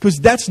 because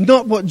that's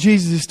not what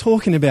Jesus is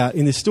talking about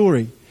in this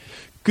story.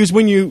 Because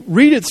when you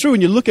read it through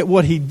and you look at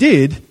what he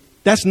did,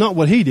 that's not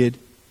what he did.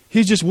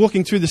 He's just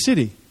walking through the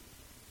city.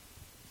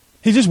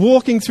 He's just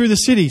walking through the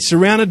city,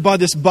 surrounded by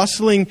this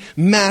bustling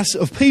mass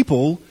of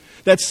people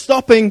that's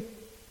stopping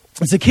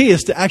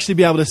Zacchaeus to actually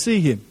be able to see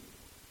him.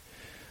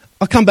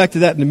 I'll come back to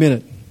that in a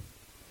minute.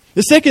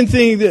 The second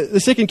thing, the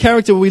second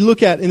character we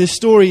look at in this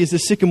story is the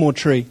sycamore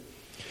tree.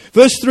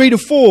 Verse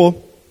 3-4,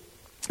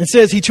 it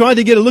says, he tried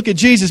to get a look at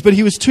Jesus, but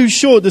he was too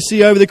short to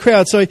see over the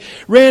crowd. So he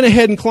ran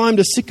ahead and climbed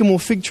a sycamore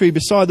fig tree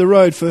beside the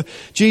road, for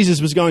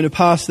Jesus was going to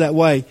pass that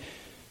way.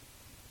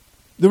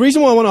 The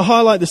reason why I want to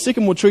highlight the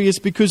sycamore tree is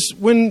because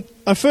when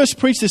I first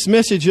preached this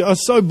message, I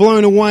was so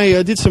blown away.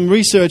 I did some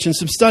research and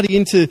some study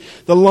into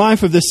the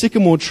life of the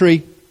sycamore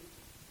tree.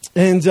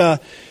 And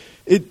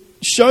it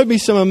showed me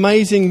some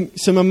amazing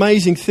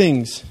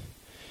things.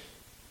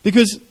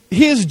 Because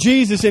here's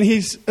Jesus, and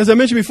he's, as I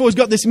mentioned before, he's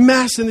got this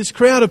mass and this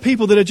crowd of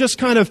people that are just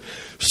kind of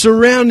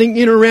surrounding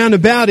in around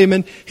about him.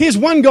 And here's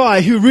one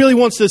guy who really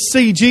wants to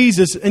see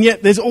Jesus, and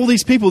yet there's all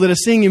these people that are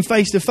seeing him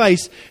face to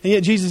face, and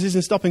yet Jesus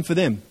isn't stopping for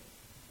them.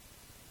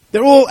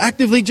 They're all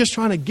actively just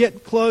trying to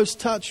get close,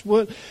 touch,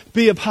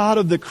 be a part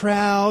of the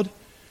crowd.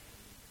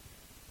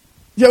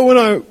 Yeah, when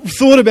I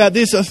thought about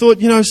this, I thought,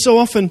 so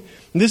often,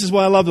 and this is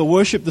why I love the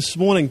worship this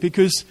morning,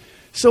 because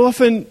so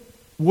often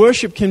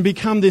worship can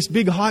become this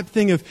big hype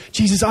thing of,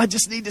 Jesus, I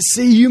just need to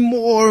see you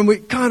more. And we're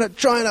kind of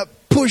trying to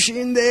push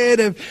in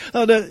there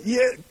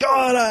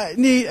God, I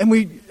need.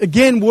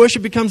 And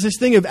worship becomes this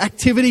thing of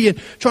activity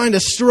and trying to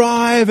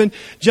strive. And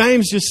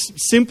James just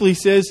simply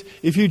says,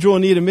 if you draw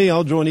near to me,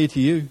 I'll draw near to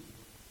you.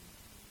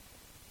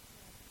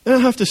 You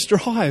don't have to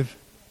strive.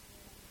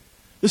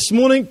 This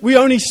morning, we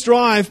only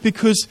strive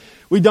because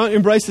we don't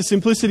embrace the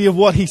simplicity of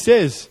what he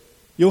says.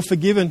 You're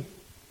forgiven.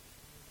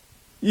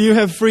 You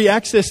have free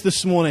access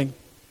this morning.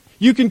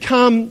 You can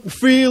come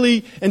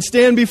freely and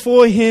stand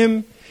before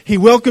him. He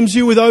welcomes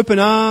you with open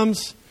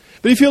arms.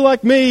 But if you're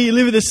like me, you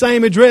live at the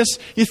same address,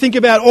 you think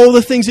about all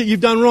the things that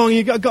you've done wrong,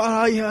 you go,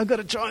 God, I've got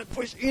to try and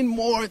push in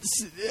more.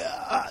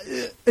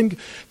 And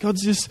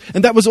God's just,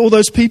 and that was all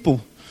those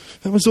people.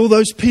 That was all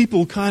those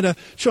people kind of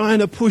trying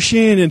to push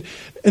in.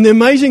 And the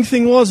amazing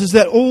thing is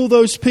that all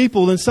those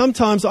people, and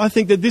sometimes I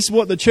think that this is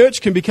what the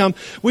church can become,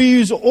 we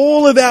use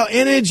all of our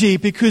energy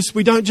because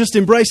we don't just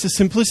embrace the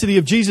simplicity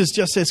of Jesus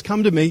just says,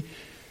 come to me.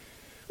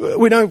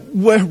 We don't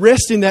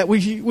rest in that.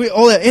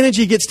 All our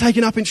energy gets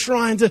taken up in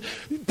trying to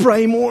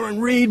pray more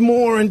and read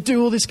more and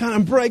do all this kind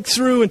of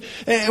breakthrough.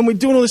 And we're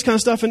doing all this kind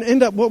of stuff. And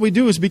end up what we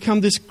do is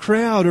become this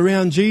crowd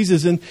around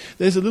Jesus. And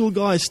there's a little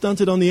guy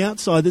stunted on the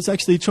outside that's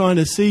actually trying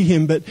to see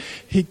him. But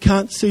he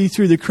can't see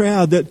through the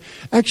crowd that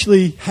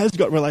actually has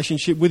got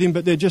relationship with him.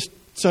 But they're just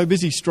so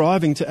busy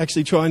striving to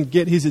actually try and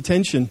get his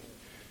attention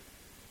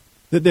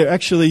that they're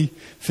actually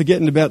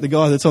forgetting about the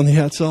guy that's on the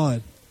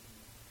outside.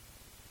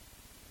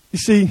 You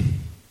see,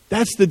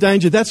 that's the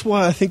danger. That's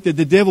why I think that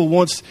the devil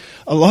wants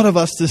a lot of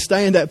us to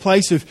stay in that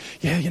place of,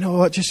 you know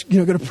what, just,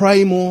 got to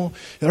pray more,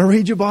 got to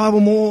read your Bible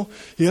more,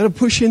 you got to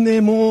push in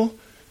there more.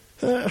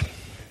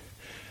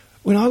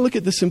 When I look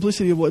at the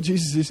simplicity of what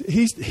Jesus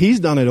is, he's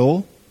done it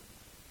all.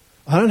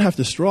 I don't have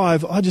to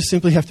strive. I just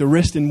simply have to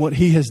rest in what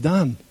he has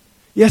done.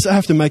 Yes, I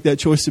have to make that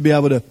choice to be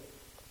able to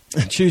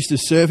choose to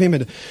serve him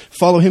and to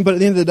follow him. But at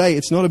the end of the day,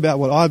 it's not about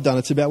what I've done.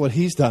 It's about what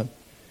he's done.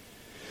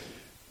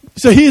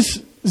 So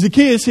here's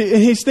Zacchaeus,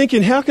 and he's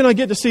thinking, how can I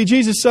get to see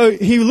Jesus? So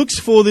he looks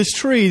for this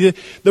tree.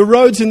 The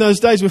roads in those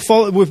days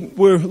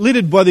were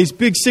littered by these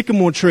big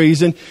sycamore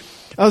trees. And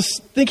I was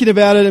thinking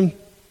about it, and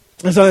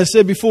as I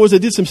said before, as I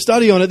did some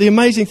study on it, the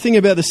amazing thing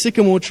about the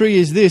sycamore tree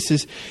is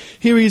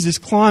here he is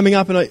climbing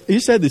up, and I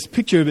just had this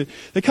picture of it.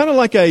 They're kind of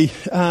like a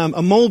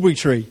mulberry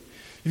tree.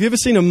 Have you ever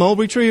seen a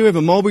mulberry tree? We have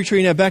a mulberry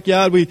tree in our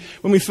backyard. When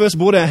we first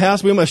bought our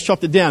house, we almost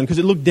chopped it down because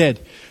it looked dead.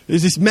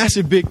 There's this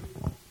massive big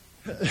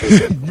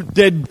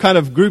dead kind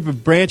of group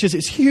of branches.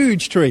 It's a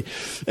huge tree.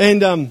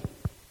 And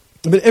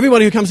but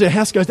everybody who comes to our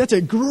house goes, that's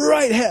a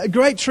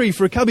great tree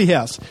for a cubby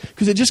house,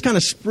 because it just kind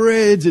of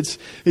spreads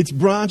its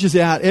branches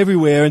out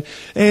everywhere.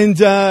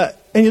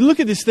 And you look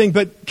at this thing,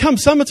 but come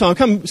summertime,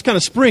 it's kind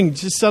of spring,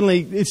 just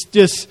suddenly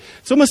it's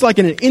almost like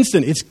in an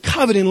instant, it's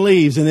covered in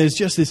leaves, and there's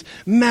just this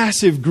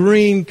massive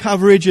green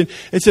coverage, and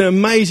it's an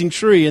amazing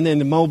tree. And then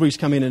the mulberries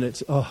come in, and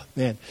it's, oh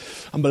man,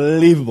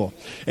 unbelievable.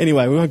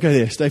 Anyway, we won't go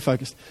there. Stay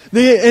focused.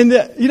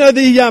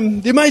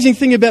 The amazing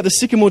thing about the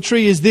sycamore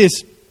tree is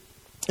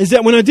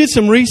that when I did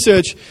some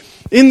research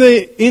in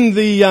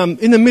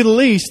the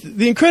Middle East,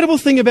 the incredible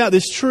thing about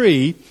this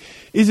tree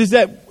is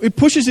that it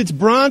pushes its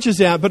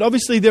branches out, but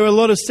obviously there are a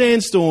lot of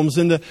sandstorms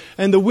and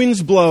the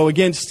winds blow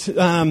against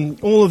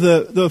all of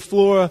the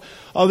flora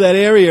of that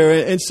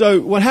area. And so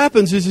what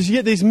happens is you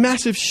get these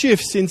massive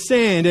shifts in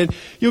sand, and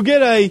you'll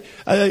get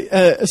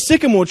a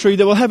sycamore tree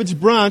that will have its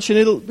branch, and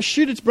it'll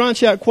shoot its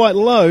branch out quite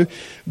low,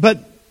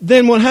 but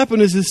then what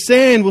happens is the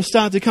sand will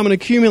start to come and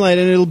accumulate,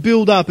 and it'll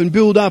build up and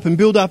build up and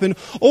build up, and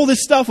all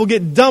this stuff will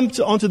get dumped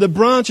onto the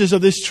branches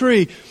of this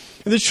tree.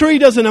 And the tree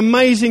does an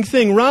amazing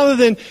thing. Rather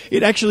than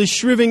it actually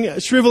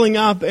shriveling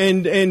up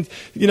and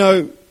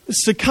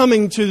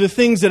succumbing to the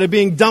things that are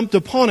being dumped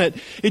upon it,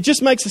 it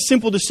just makes a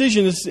simple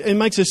decision and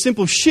makes a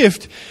simple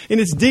shift in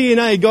its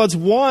DNA. God's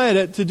wired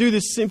it to do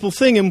this simple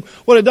thing, and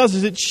what it does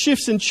is it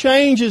shifts and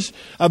changes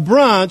a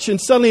branch, and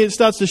suddenly it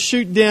starts to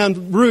shoot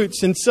down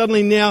roots, and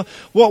suddenly now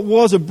what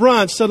was a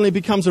branch suddenly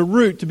becomes a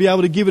root to be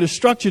able to give it a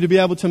structure, to be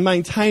able to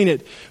maintain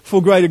it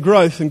for greater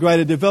growth and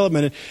greater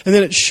development. And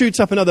then it shoots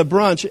up another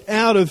branch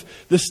out of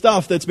the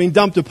stuff that's been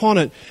dumped upon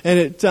it, and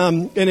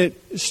it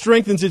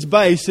strengthens its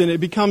base, and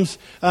it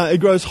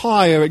grows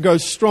higher, it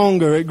grows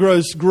stronger, it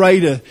grows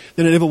greater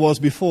than it ever was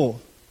before.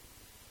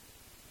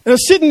 And I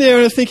was sitting there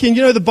and I'm thinking,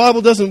 the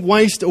Bible doesn't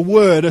waste a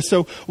word,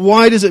 so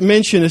why does it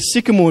mention a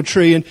sycamore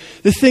tree? And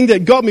the thing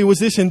that got me was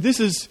this, and this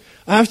is,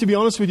 I have to be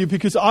honest with you,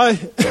 because I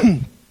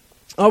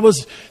I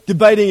was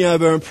debating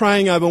over and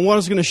praying over what I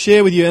was going to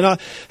share with you, and I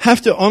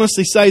have to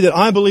honestly say that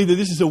I believe that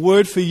this is a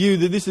word for you,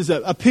 that this is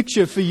a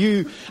picture for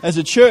you as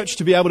a church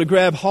to be able to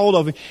grab hold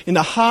of in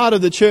the heart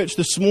of the church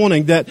this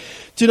morning. That,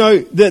 you know,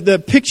 that the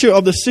picture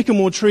of the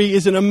sycamore tree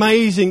is an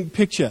amazing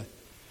picture.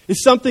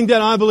 It's something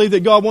that I believe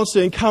that God wants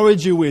to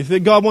encourage you with,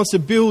 that God wants to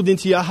build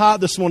into your heart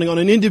this morning on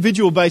an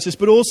individual basis,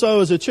 but also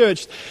as a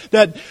church,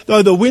 that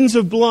though the winds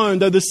have blown,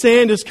 though the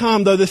sand has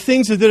come, though the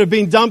things that have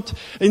been dumped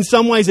in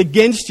some ways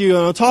against you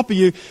and on top of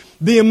you,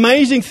 the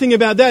amazing thing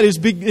about that is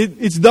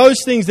it's those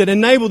things that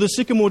enable the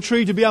sycamore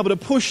tree to be able to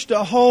push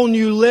to whole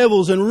new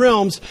levels and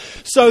realms,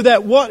 so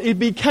that what it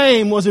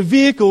became was a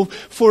vehicle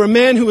for a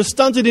man who was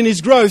stunted in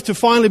his growth to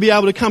finally be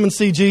able to come and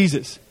see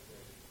Jesus.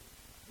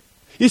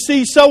 You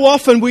see, so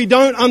often we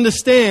don't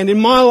understand.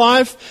 In my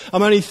life,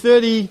 I'm only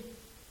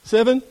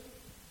 37.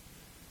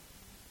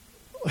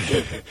 I'm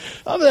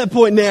at that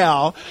point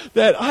now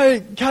that I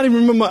can't even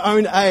remember my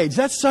own age.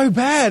 That's so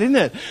bad, isn't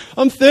it?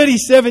 I'm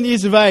 37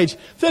 years of age.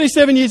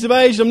 37 years of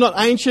age, I'm not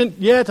ancient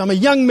yet. I'm a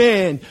young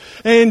man.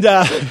 And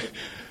but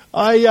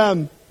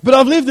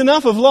I've lived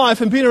enough of life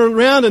and been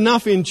around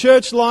enough in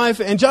church life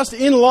and just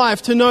in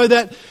life to know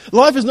that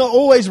life is not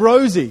always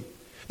rosy.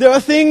 There are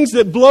things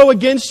that blow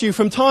against you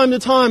from time to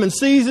time and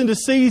season to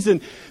season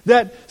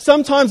that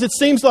sometimes it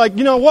seems like,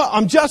 you know what,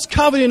 I'm just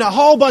covered in a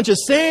whole bunch of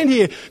sand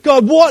here.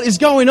 God, what is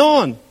going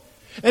on?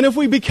 And if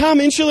we become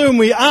insular and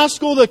we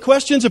ask all the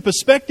questions of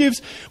perspectives,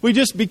 we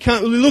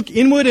look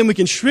inward and we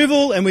can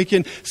shrivel and we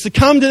can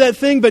succumb to that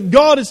thing. But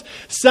God is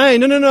saying,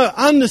 no,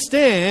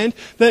 understand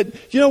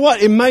that, you know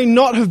what, it may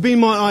not have been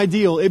my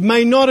ideal. It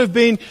may not have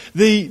been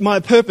my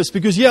purpose,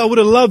 because I would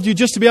have loved you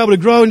just to be able to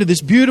grow into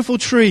this beautiful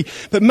tree.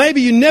 But maybe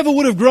you never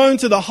would have grown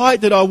to the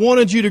height that I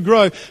wanted you to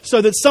grow,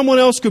 so that someone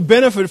else could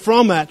benefit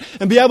from that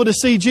and be able to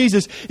see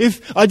Jesus,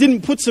 if I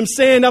didn't put some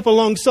sand up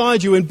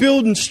alongside you and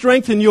build and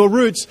strengthen your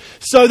roots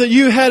so that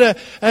you had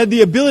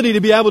the ability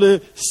to be able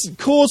to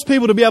cause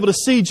people to be able to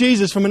see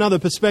Jesus from another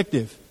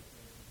perspective.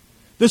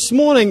 This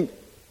morning,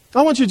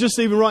 I want you just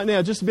even right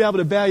now, just to be able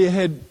to bow your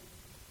head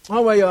right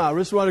where you are,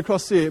 just right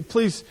across here.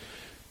 Please,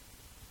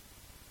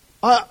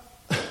 I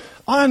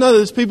know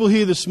there's people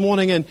here this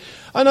morning, and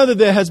I know that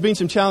there has been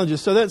some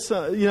challenges. So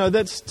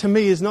that's to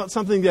me is not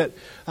something that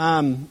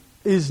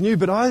is new.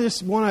 But I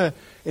just want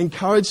to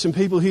encourage some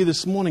people here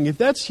this morning. If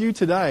that's you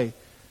today,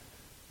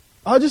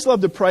 I'd just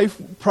love to pray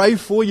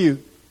for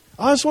you.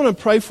 I just want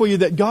to pray for you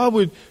that God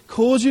would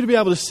cause you to be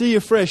able to see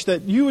afresh,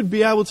 that you would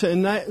be able to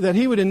that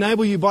He would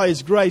enable you by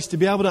His grace to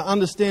be able to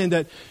understand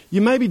that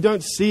you maybe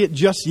don't see it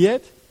just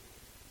yet,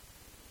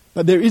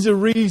 but there is a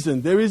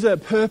reason, there is a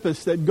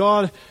purpose that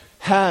God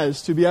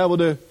has to be able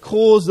to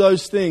cause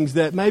those things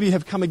that maybe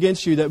have come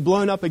against you, that have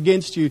blown up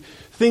against you,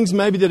 things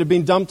maybe that have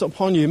been dumped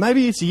upon you.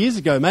 Maybe it's years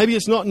ago, maybe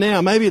it's not now,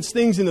 maybe it's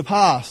things in the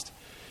past.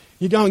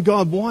 You're going,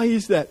 God, why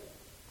is that?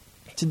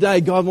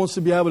 Today, God wants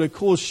to be able to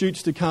cause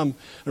shoots to come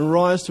and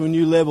rise to a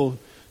new level.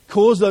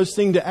 Cause those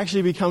things to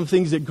actually become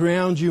things that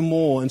ground you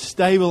more and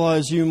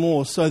stabilize you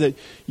more, so that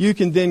you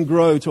can then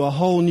grow to a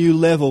whole new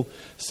level,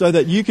 so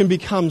that you can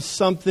become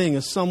something,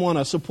 a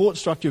support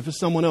structure for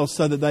someone else,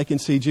 so that they can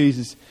see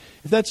Jesus.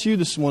 If that's you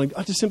this morning,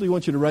 I just simply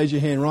want you to raise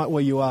your hand right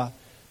where you are.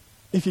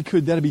 If you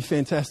could, that'd be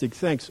fantastic.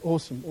 Thanks.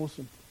 Awesome.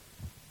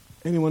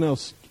 Anyone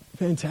else?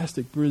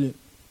 Fantastic. Brilliant.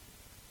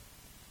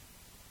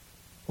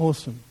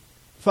 Awesome.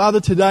 Father,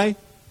 today,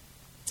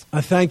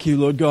 I thank you,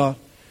 Lord God.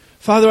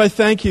 Father, I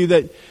thank you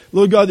that,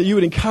 Lord God, that you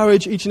would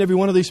encourage each and every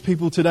one of these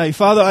people today.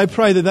 Father, I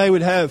pray that they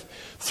would have,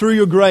 through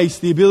your grace,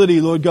 the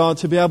ability, Lord God,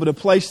 to be able to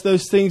place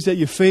those things at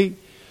your feet.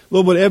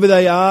 Lord, whatever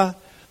they are.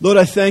 Lord,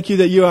 I thank you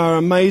that you are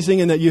amazing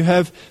and that you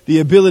have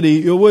the ability.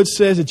 Your word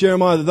says at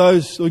Jeremiah that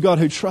those, Lord God,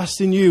 who trust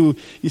in you,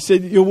 you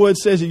said your word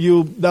says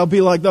that they'll be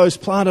like those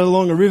planted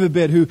along a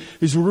riverbed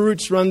whose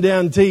roots run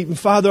down deep. And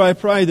Father, I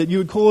pray that you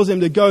would cause them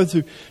to go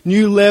through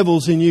new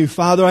levels in you.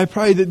 Father, I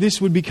pray that this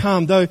would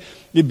become, though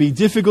it'd be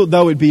difficult,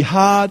 though it'd be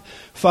hard,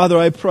 Father,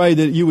 I pray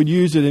that you would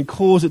use it and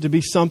cause it to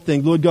be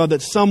something, Lord God,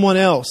 that someone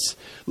else,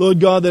 Lord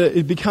God, that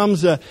it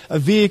becomes a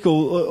vehicle,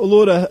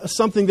 Lord,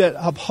 something that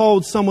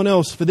upholds someone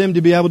else for them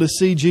to be able to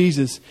see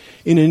Jesus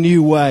in a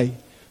new way.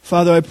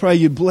 Father, I pray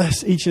you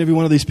bless each and every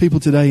one of these people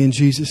today in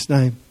Jesus'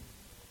 name.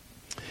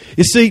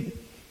 You see,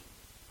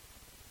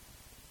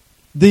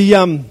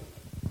 the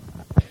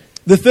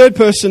third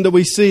person that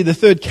we see, the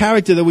third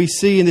character that we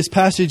see in this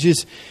passage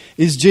is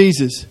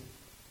Jesus.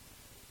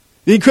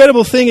 The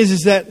incredible thing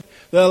is that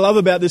I love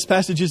about this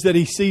passage is that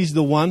he sees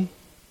the one.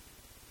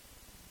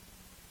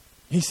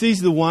 He sees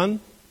the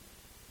one.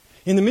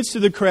 In the midst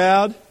of the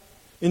crowd,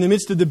 in the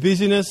midst of the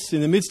busyness,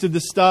 in the midst of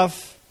the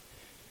stuff,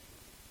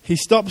 he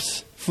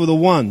stops for the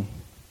one.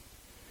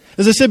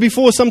 As I said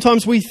before,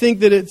 sometimes we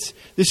think that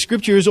the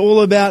scripture is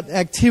all about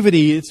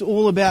activity. It's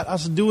all about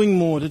us doing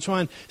more to try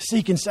and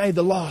seek and save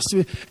the lost.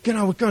 We're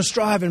going to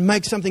strive and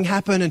make something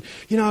happen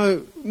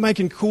and, make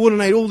and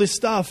coordinate all this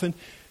stuff.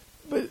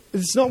 But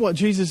it's not what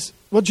Jesus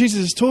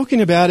is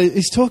talking about.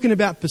 He's talking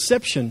about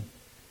perception.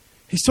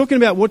 He's talking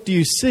about what do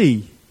you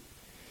see.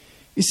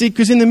 You see,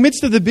 because in the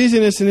midst of the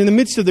busyness and in the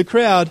midst of the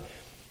crowd,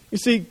 You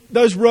see,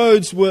 those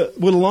roads were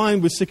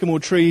lined with sycamore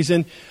trees,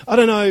 and I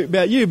don't know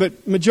about you,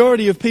 but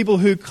majority of people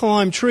who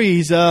climb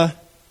trees are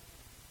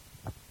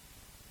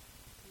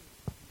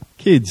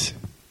kids.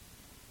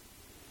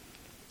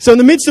 So in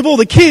the midst of all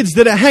the kids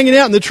that are hanging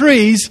out in the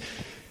trees,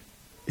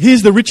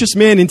 here's the richest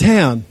man in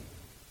town.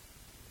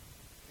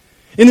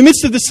 In the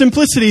midst of the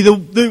simplicity,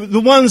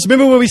 the ones,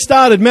 remember where we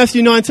started,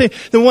 Matthew 19,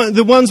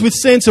 the ones with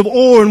sense of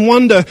awe and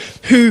wonder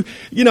who,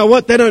 you know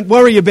what, they don't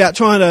worry about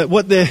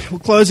what their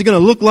clothes are going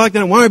to look like. They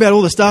don't worry about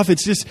all the stuff.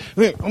 It's just,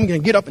 I'm going to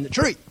get up in the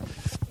tree.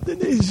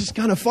 He's just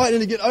kind of fighting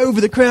to get over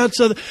the crowd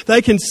so that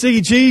they can see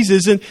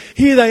Jesus. And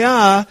here they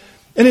are.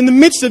 And in the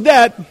midst of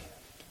that,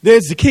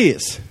 there's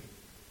Zacchaeus.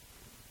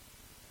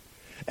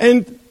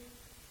 And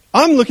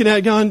I'm looking at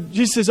it going,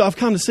 Jesus says, I've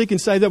come to seek and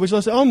save that which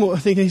lost. I'm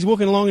thinking he's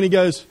walking along and he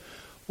goes,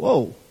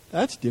 whoa,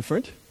 that's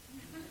different.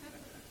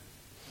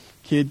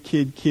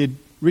 Kid,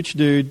 rich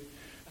dude,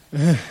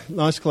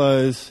 nice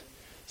clothes,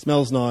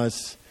 smells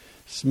nice,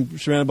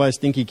 surrounded by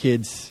stinky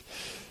kids,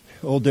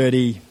 all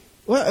dirty.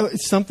 Well,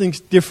 something's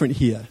different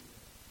here.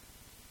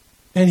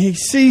 And he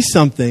sees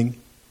something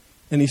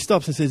and he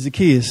stops and says,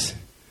 Zacchaeus,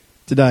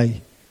 today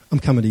I'm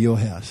coming to your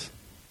house.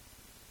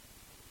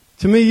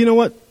 To me, you know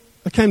what?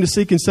 I came to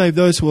seek and save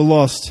those who are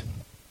lost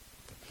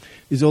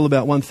is all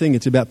about one thing.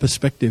 It's about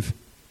perspective.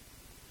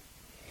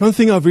 One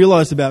thing I've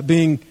realized about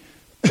being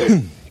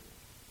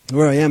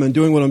where I am and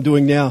doing what I'm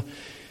doing now,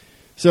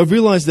 so I've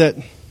realized that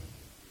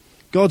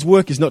God's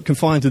work is not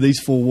confined to these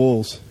four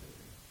walls.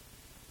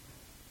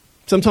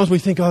 Sometimes we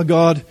think, oh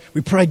God,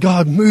 we pray,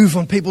 God, move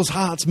on people's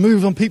hearts,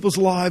 move on people's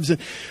lives. And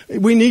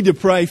we need to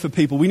pray for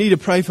people. We need to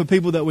pray for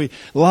people that we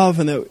love.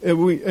 And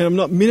I'm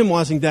not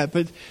minimizing that,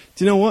 but do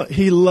you know what?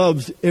 He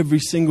loves every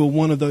single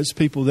one of those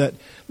people that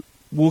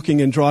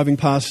walking and driving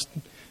past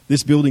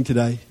this building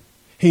today.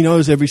 He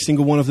knows every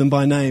single one of them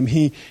by name.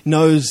 He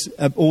knows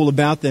all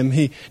about them.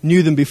 He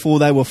knew them before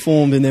they were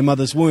formed in their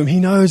mother's womb. He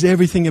knows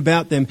everything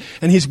about them.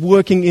 And He's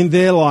working in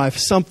their life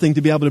something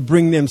to be able to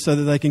bring them so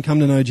that they can come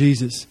to know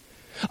Jesus.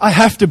 I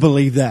have to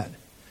believe that.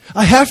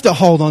 I have to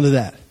hold on to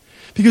that.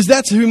 Because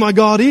that's who my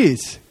God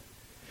is.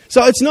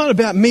 So it's not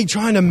about me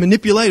trying to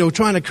manipulate or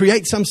trying to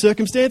create some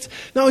circumstance.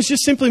 No, it's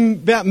just simply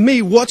about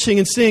me watching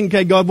and seeing,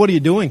 okay, God, what are you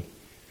doing?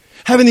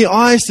 Having the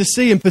eyes to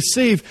see and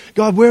perceive,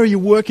 God, where are you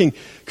working?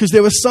 Because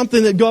there was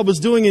something that God was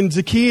doing in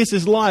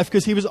Zacchaeus' life,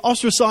 because he was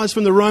ostracized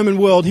from the Roman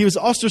world. He was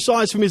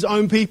ostracized from his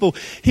own people.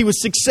 He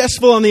was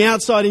successful on the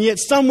outside, and yet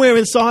somewhere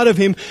inside of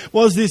him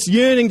was this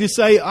yearning to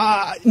say,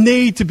 I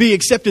need to be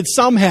accepted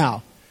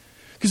somehow.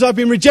 Because I've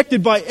been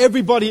rejected by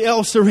everybody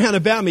else around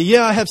about me.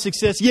 Yeah, I have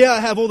success. Yeah, I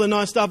have all the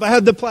nice stuff. I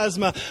have the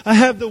plasma. I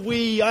have the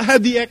Wii. I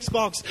have the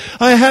Xbox.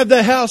 I have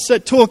the house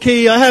at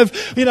Torquay. I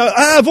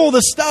have all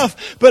the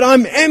stuff. But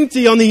I'm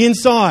empty on the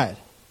inside.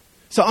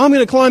 So I'm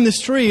going to climb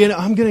this tree and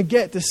I'm going to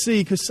get to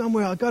see, because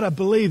somewhere I've got to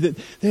believe that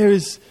there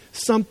is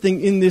something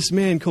in this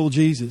man called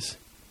Jesus.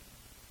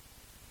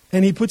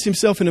 And he puts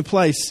himself in a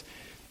place.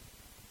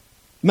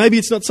 Maybe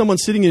it's not someone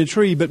sitting in a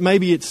tree, but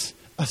maybe it's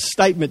a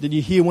statement that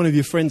you hear one of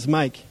your friends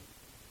make.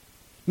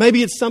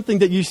 Maybe it's something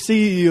that you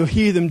see or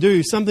hear them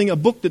do, a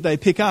book that they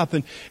pick up,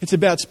 and it's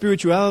about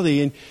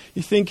spirituality. And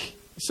you think,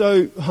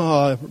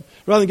 rather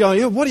than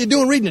going, what are you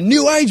doing reading a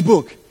New Age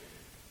book?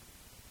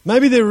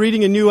 Maybe they're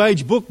reading a New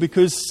Age book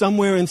because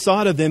somewhere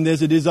inside of them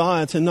there's a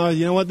desire to know,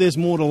 you know what, there's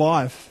more to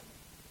life.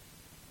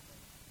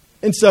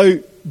 And so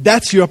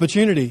that's your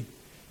opportunity.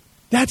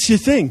 That's your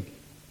thing.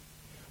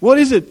 What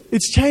is it?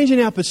 It's changing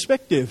our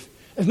perspective.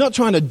 It's not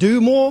trying to do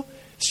more.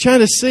 It's trying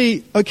to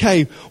see,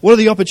 okay, what are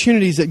the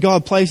opportunities that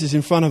God places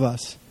in front of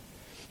us?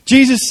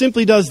 Jesus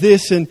simply does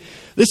this, and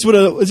this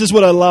is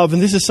what I love, and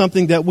this is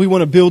something that we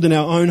want to build in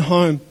our own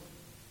home.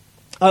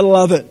 I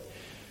love it.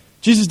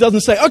 Jesus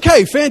doesn't say,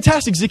 okay,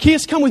 fantastic,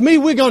 Zacchaeus, come with me,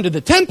 we're going to the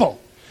temple.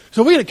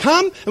 So we're going to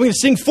come, and we're going to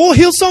sing 4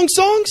 Hillsong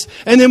songs,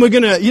 and then we're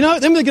going to,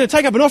 then we're going to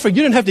take up an offering.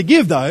 You don't have to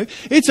give, though.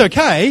 It's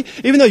okay.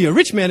 Even though you're a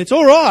rich man, it's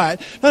all right.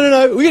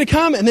 No. We're going to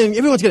come, and then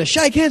everyone's going to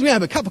shake hands. We're going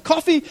to have a cup of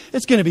coffee.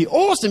 It's going to be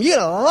awesome. You're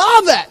going to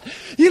love that.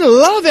 You're going to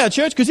love our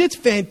church because it's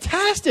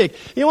fantastic.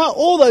 You know what?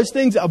 All those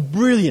things are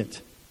brilliant.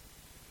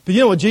 But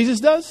you know what Jesus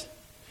does?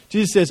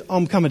 Jesus says,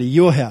 I'm coming to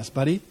your house,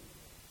 buddy.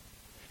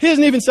 He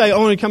doesn't even say, I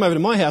want to come over to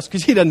my house,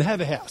 because he doesn't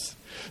have a house.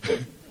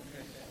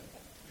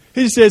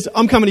 He just says,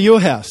 I'm coming to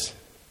your house.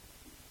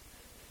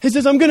 He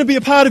says, I'm going to be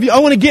a part of you. I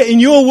want to get in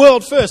your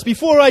world first.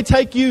 Before I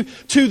take you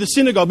to the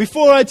synagogue,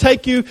 before I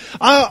take you,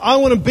 I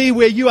want to be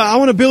where you are. I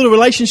want to build a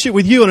relationship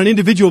with you on an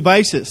individual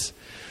basis.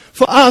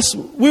 For us,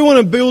 we want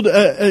to build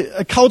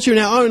a culture in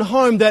our own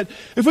home that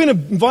if we're going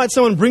to invite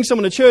someone, bring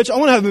someone to church, I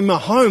want to have them in my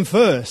home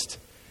first.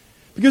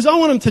 Because I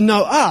want them to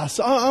know us.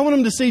 I want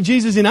them to see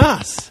Jesus in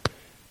us.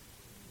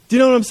 Do you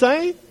know what I'm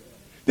saying?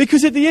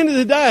 Because at the end of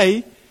the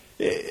day,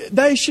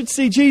 they should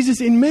see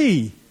Jesus in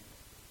me.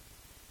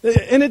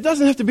 And it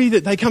doesn't have to be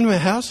that they come to my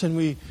house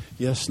and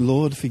yes,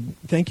 Lord,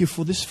 thank you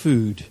for this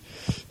food.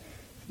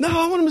 No,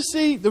 I want them to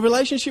see the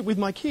relationship with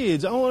my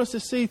kids. I want us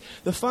to see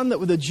the fun,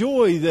 the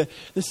joy,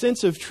 the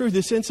sense of truth,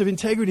 the sense of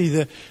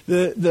integrity,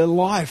 the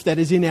life that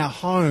is in our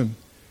home.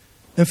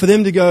 And for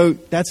them to go,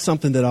 that's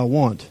something that I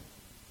want.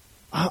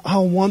 I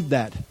want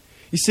that.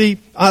 You see,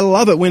 I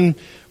love it when,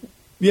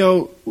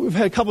 we've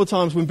had a couple of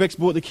times when Beck's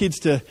brought the kids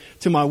to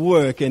my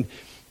work, and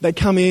they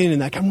come in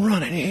and they come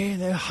running in,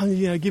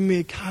 they're giving me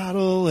a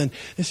cuddle, and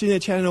they're sitting there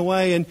chatting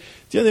away. And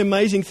the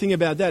amazing thing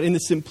about that, in the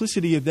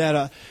simplicity of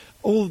that,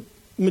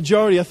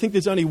 majority, I think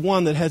there's only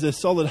one that has a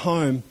solid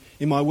home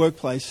in my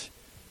workplace.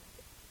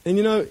 And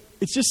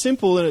it's just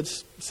simple, and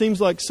it seems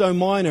like so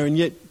minor, and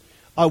yet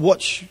I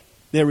watch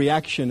their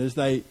reaction as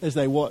they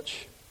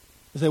watch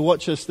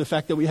us, the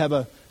fact that we have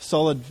a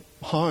solid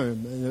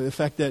home, and the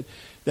fact that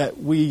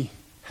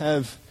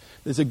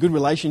there's a good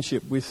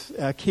relationship with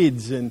our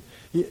kids, and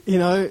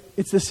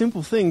it's the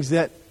simple things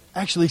that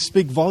actually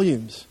speak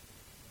volumes.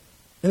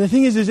 And the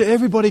thing is that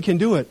everybody can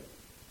do it.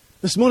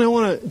 This morning I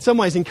want to, in some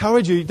ways,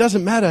 encourage you. It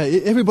doesn't matter.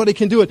 Everybody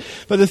can do it.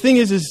 But the thing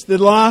is the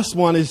last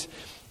one is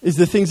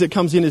the things that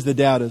comes in as the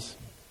doubters.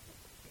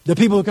 The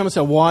people who come and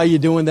say, why are you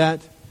doing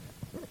that?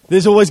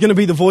 There's always going to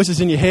be the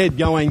voices in your head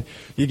going,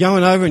 you're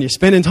going over and you're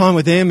spending time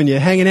with them and you're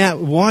hanging out.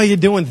 Why are you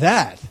doing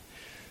that?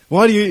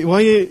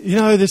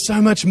 There's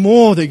so much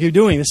more that you're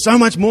doing. There's so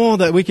much more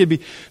that we could be,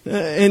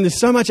 and there's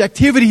so much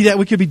activity that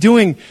we could be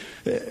doing.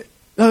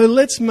 No,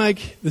 let's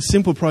make the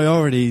simple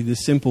priority the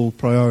simple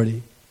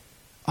priority.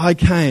 I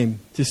came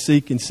to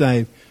seek and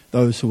save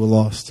those who were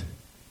lost.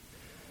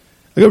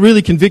 I got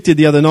really convicted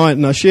the other night,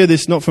 and I share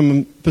this not from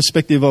a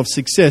perspective of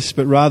success,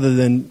 but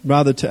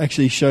rather to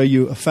actually show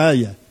you a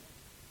failure.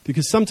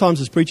 Because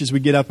sometimes as preachers we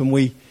get up and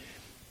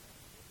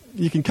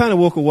you can kind of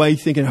walk away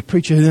thinking, a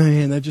preacher,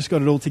 man, they've just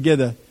got it all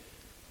together.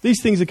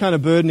 These things are kind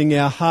of burdening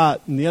our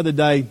heart. And the other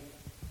day,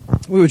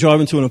 we were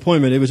driving to an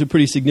appointment. It was a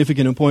pretty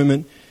significant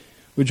appointment.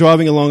 We're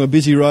driving along a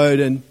busy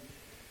road, and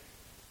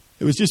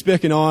it was just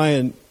Beck and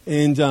I,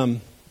 and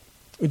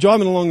we're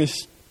driving along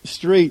this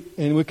street,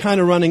 and we're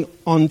kind of running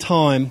on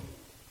time.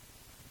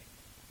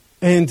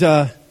 And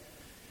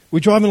we're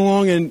driving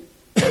along, and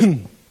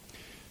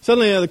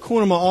suddenly out of the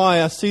corner of my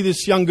eye, I see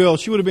this young girl.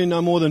 She would have been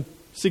no more than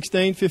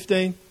 16,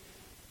 15,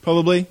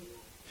 probably.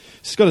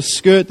 She's got a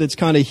skirt that's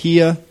kind of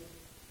here,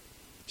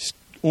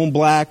 all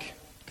black,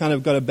 kind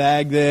of got a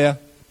bag there.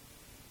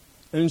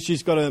 And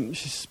she's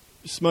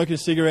smoking a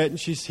cigarette, and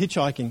she's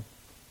hitchhiking,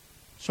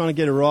 trying to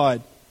get a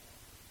ride.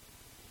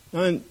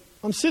 And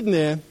I'm sitting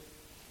there.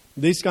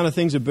 These kind of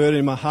things are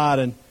burdening my heart,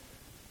 and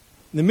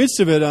in the midst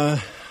of it,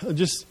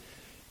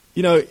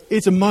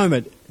 it's a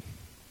moment.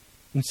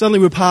 And suddenly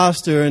we're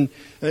past her, and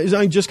it's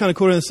only just kind of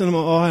caught her in the center of my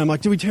eye. I'm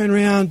like, do we turn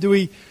around?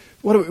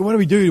 What do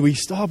we do? Do we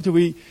stop?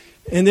 And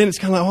then it's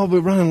kind of like, we're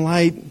running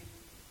late.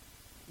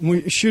 And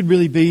we should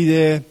really be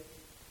there.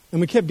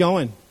 And we kept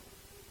going.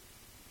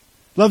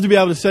 Love to be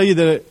able to tell you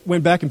that it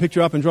went back and picked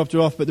her up and dropped her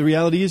off, but the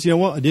reality is, you know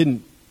what? I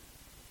didn't.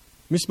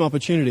 Missed my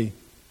opportunity.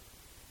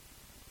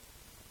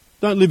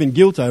 Don't live in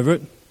guilt over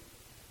it.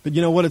 But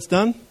you know what it's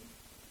done?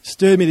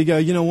 Stirred me to go,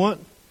 you know what?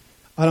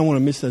 I don't want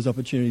to miss those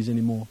opportunities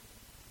anymore.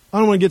 I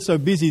don't want to get so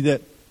busy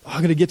that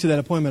I've got to get to that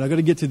appointment. I've got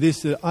to get to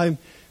this. That I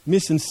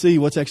miss and see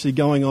what's actually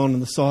going on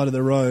the side of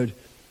the road.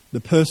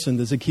 The person,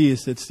 the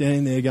Zacchaeus that's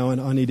standing there going,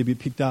 I need to be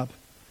picked up.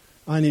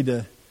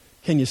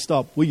 Can you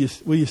stop? Will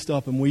you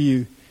stop, and will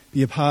you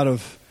be a part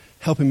of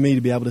helping me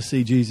to be able to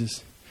see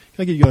Jesus?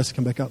 Can I get you guys to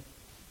come back up?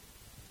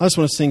 I just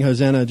want to sing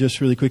Hosanna just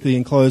really quickly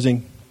in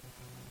closing.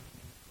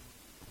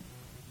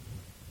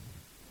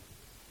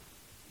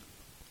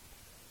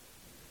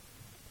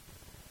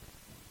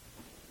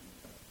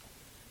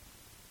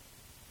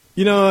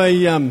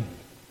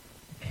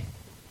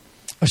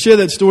 I share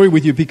that story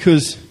with you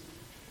because,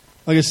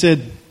 like I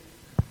said,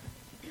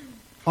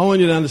 I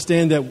want you to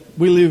understand that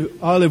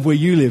I live where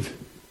you live.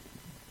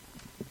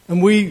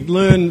 And we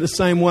learn the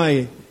same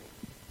way.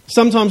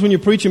 Sometimes when you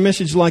preach a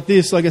message like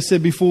this, like I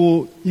said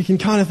before, you can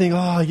kind of think,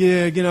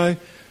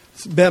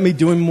 it's about me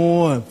doing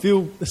more.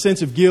 Feel a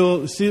sense of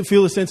guilt,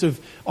 feel a sense of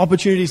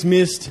opportunities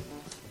missed.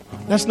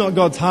 That's not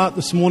God's heart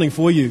this morning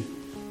for you.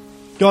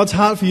 God's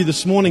heart for you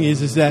this morning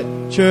is that,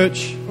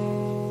 church,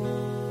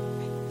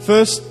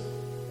 first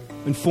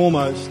and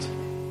foremost,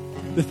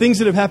 the things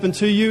that have happened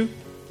to you,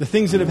 the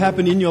things that have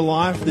happened in your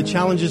life, the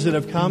challenges that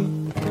have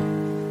come,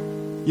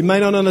 you may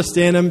not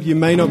understand them, you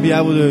may not be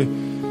able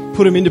to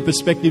put them into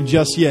perspective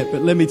just yet,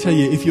 but let me tell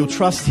you, if you'll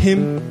trust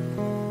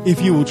Him,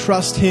 if you will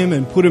trust Him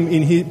and put them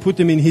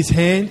in His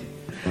hand,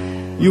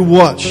 you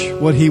watch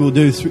what He will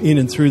do in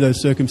and through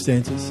those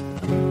circumstances.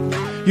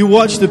 You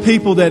watch the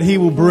people that He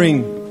will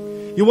bring.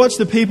 You watch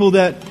the people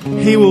that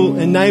He will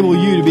enable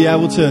you to be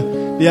able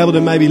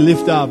to maybe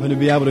lift up and to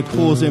be able to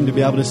cause them to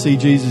be able to see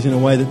Jesus in a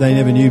way that they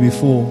never knew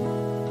before.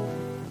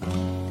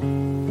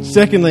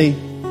 Secondly,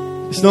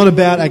 it's not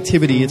about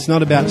activity. It's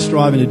not about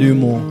striving to do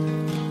more.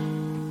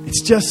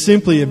 It's just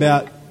simply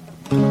about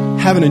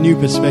having a new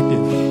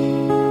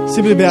perspective.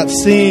 Simply about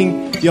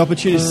seeing the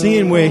opportunity,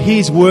 seeing where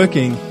He's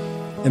working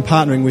and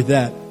partnering with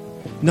that.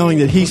 Knowing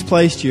that He's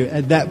placed you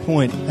at that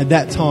point, at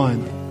that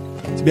time,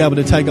 to be able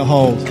to take a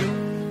hold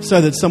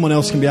so that someone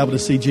else can be able to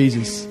see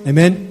Jesus.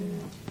 Amen?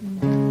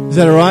 Is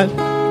that all right?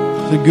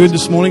 Is it good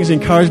this morning? Is it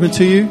encouragement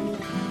to you?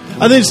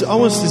 I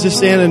want us to just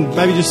stand and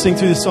maybe just sing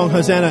through this song,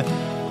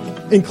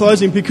 Hosanna, in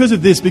closing because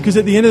of this, because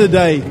at the end of the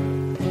day,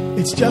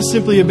 it's just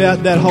simply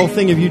about that whole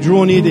thing. If you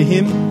draw near to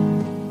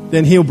Him,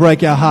 then He'll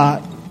break our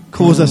heart,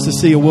 cause us to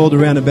see a world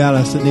around about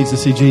us that needs to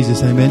see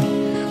Jesus.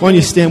 Amen. Why don't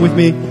you stand with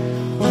me?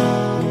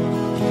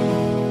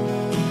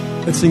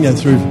 Let's sing that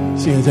through.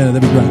 Sing Hosanna,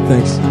 that'd be great.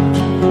 Thanks.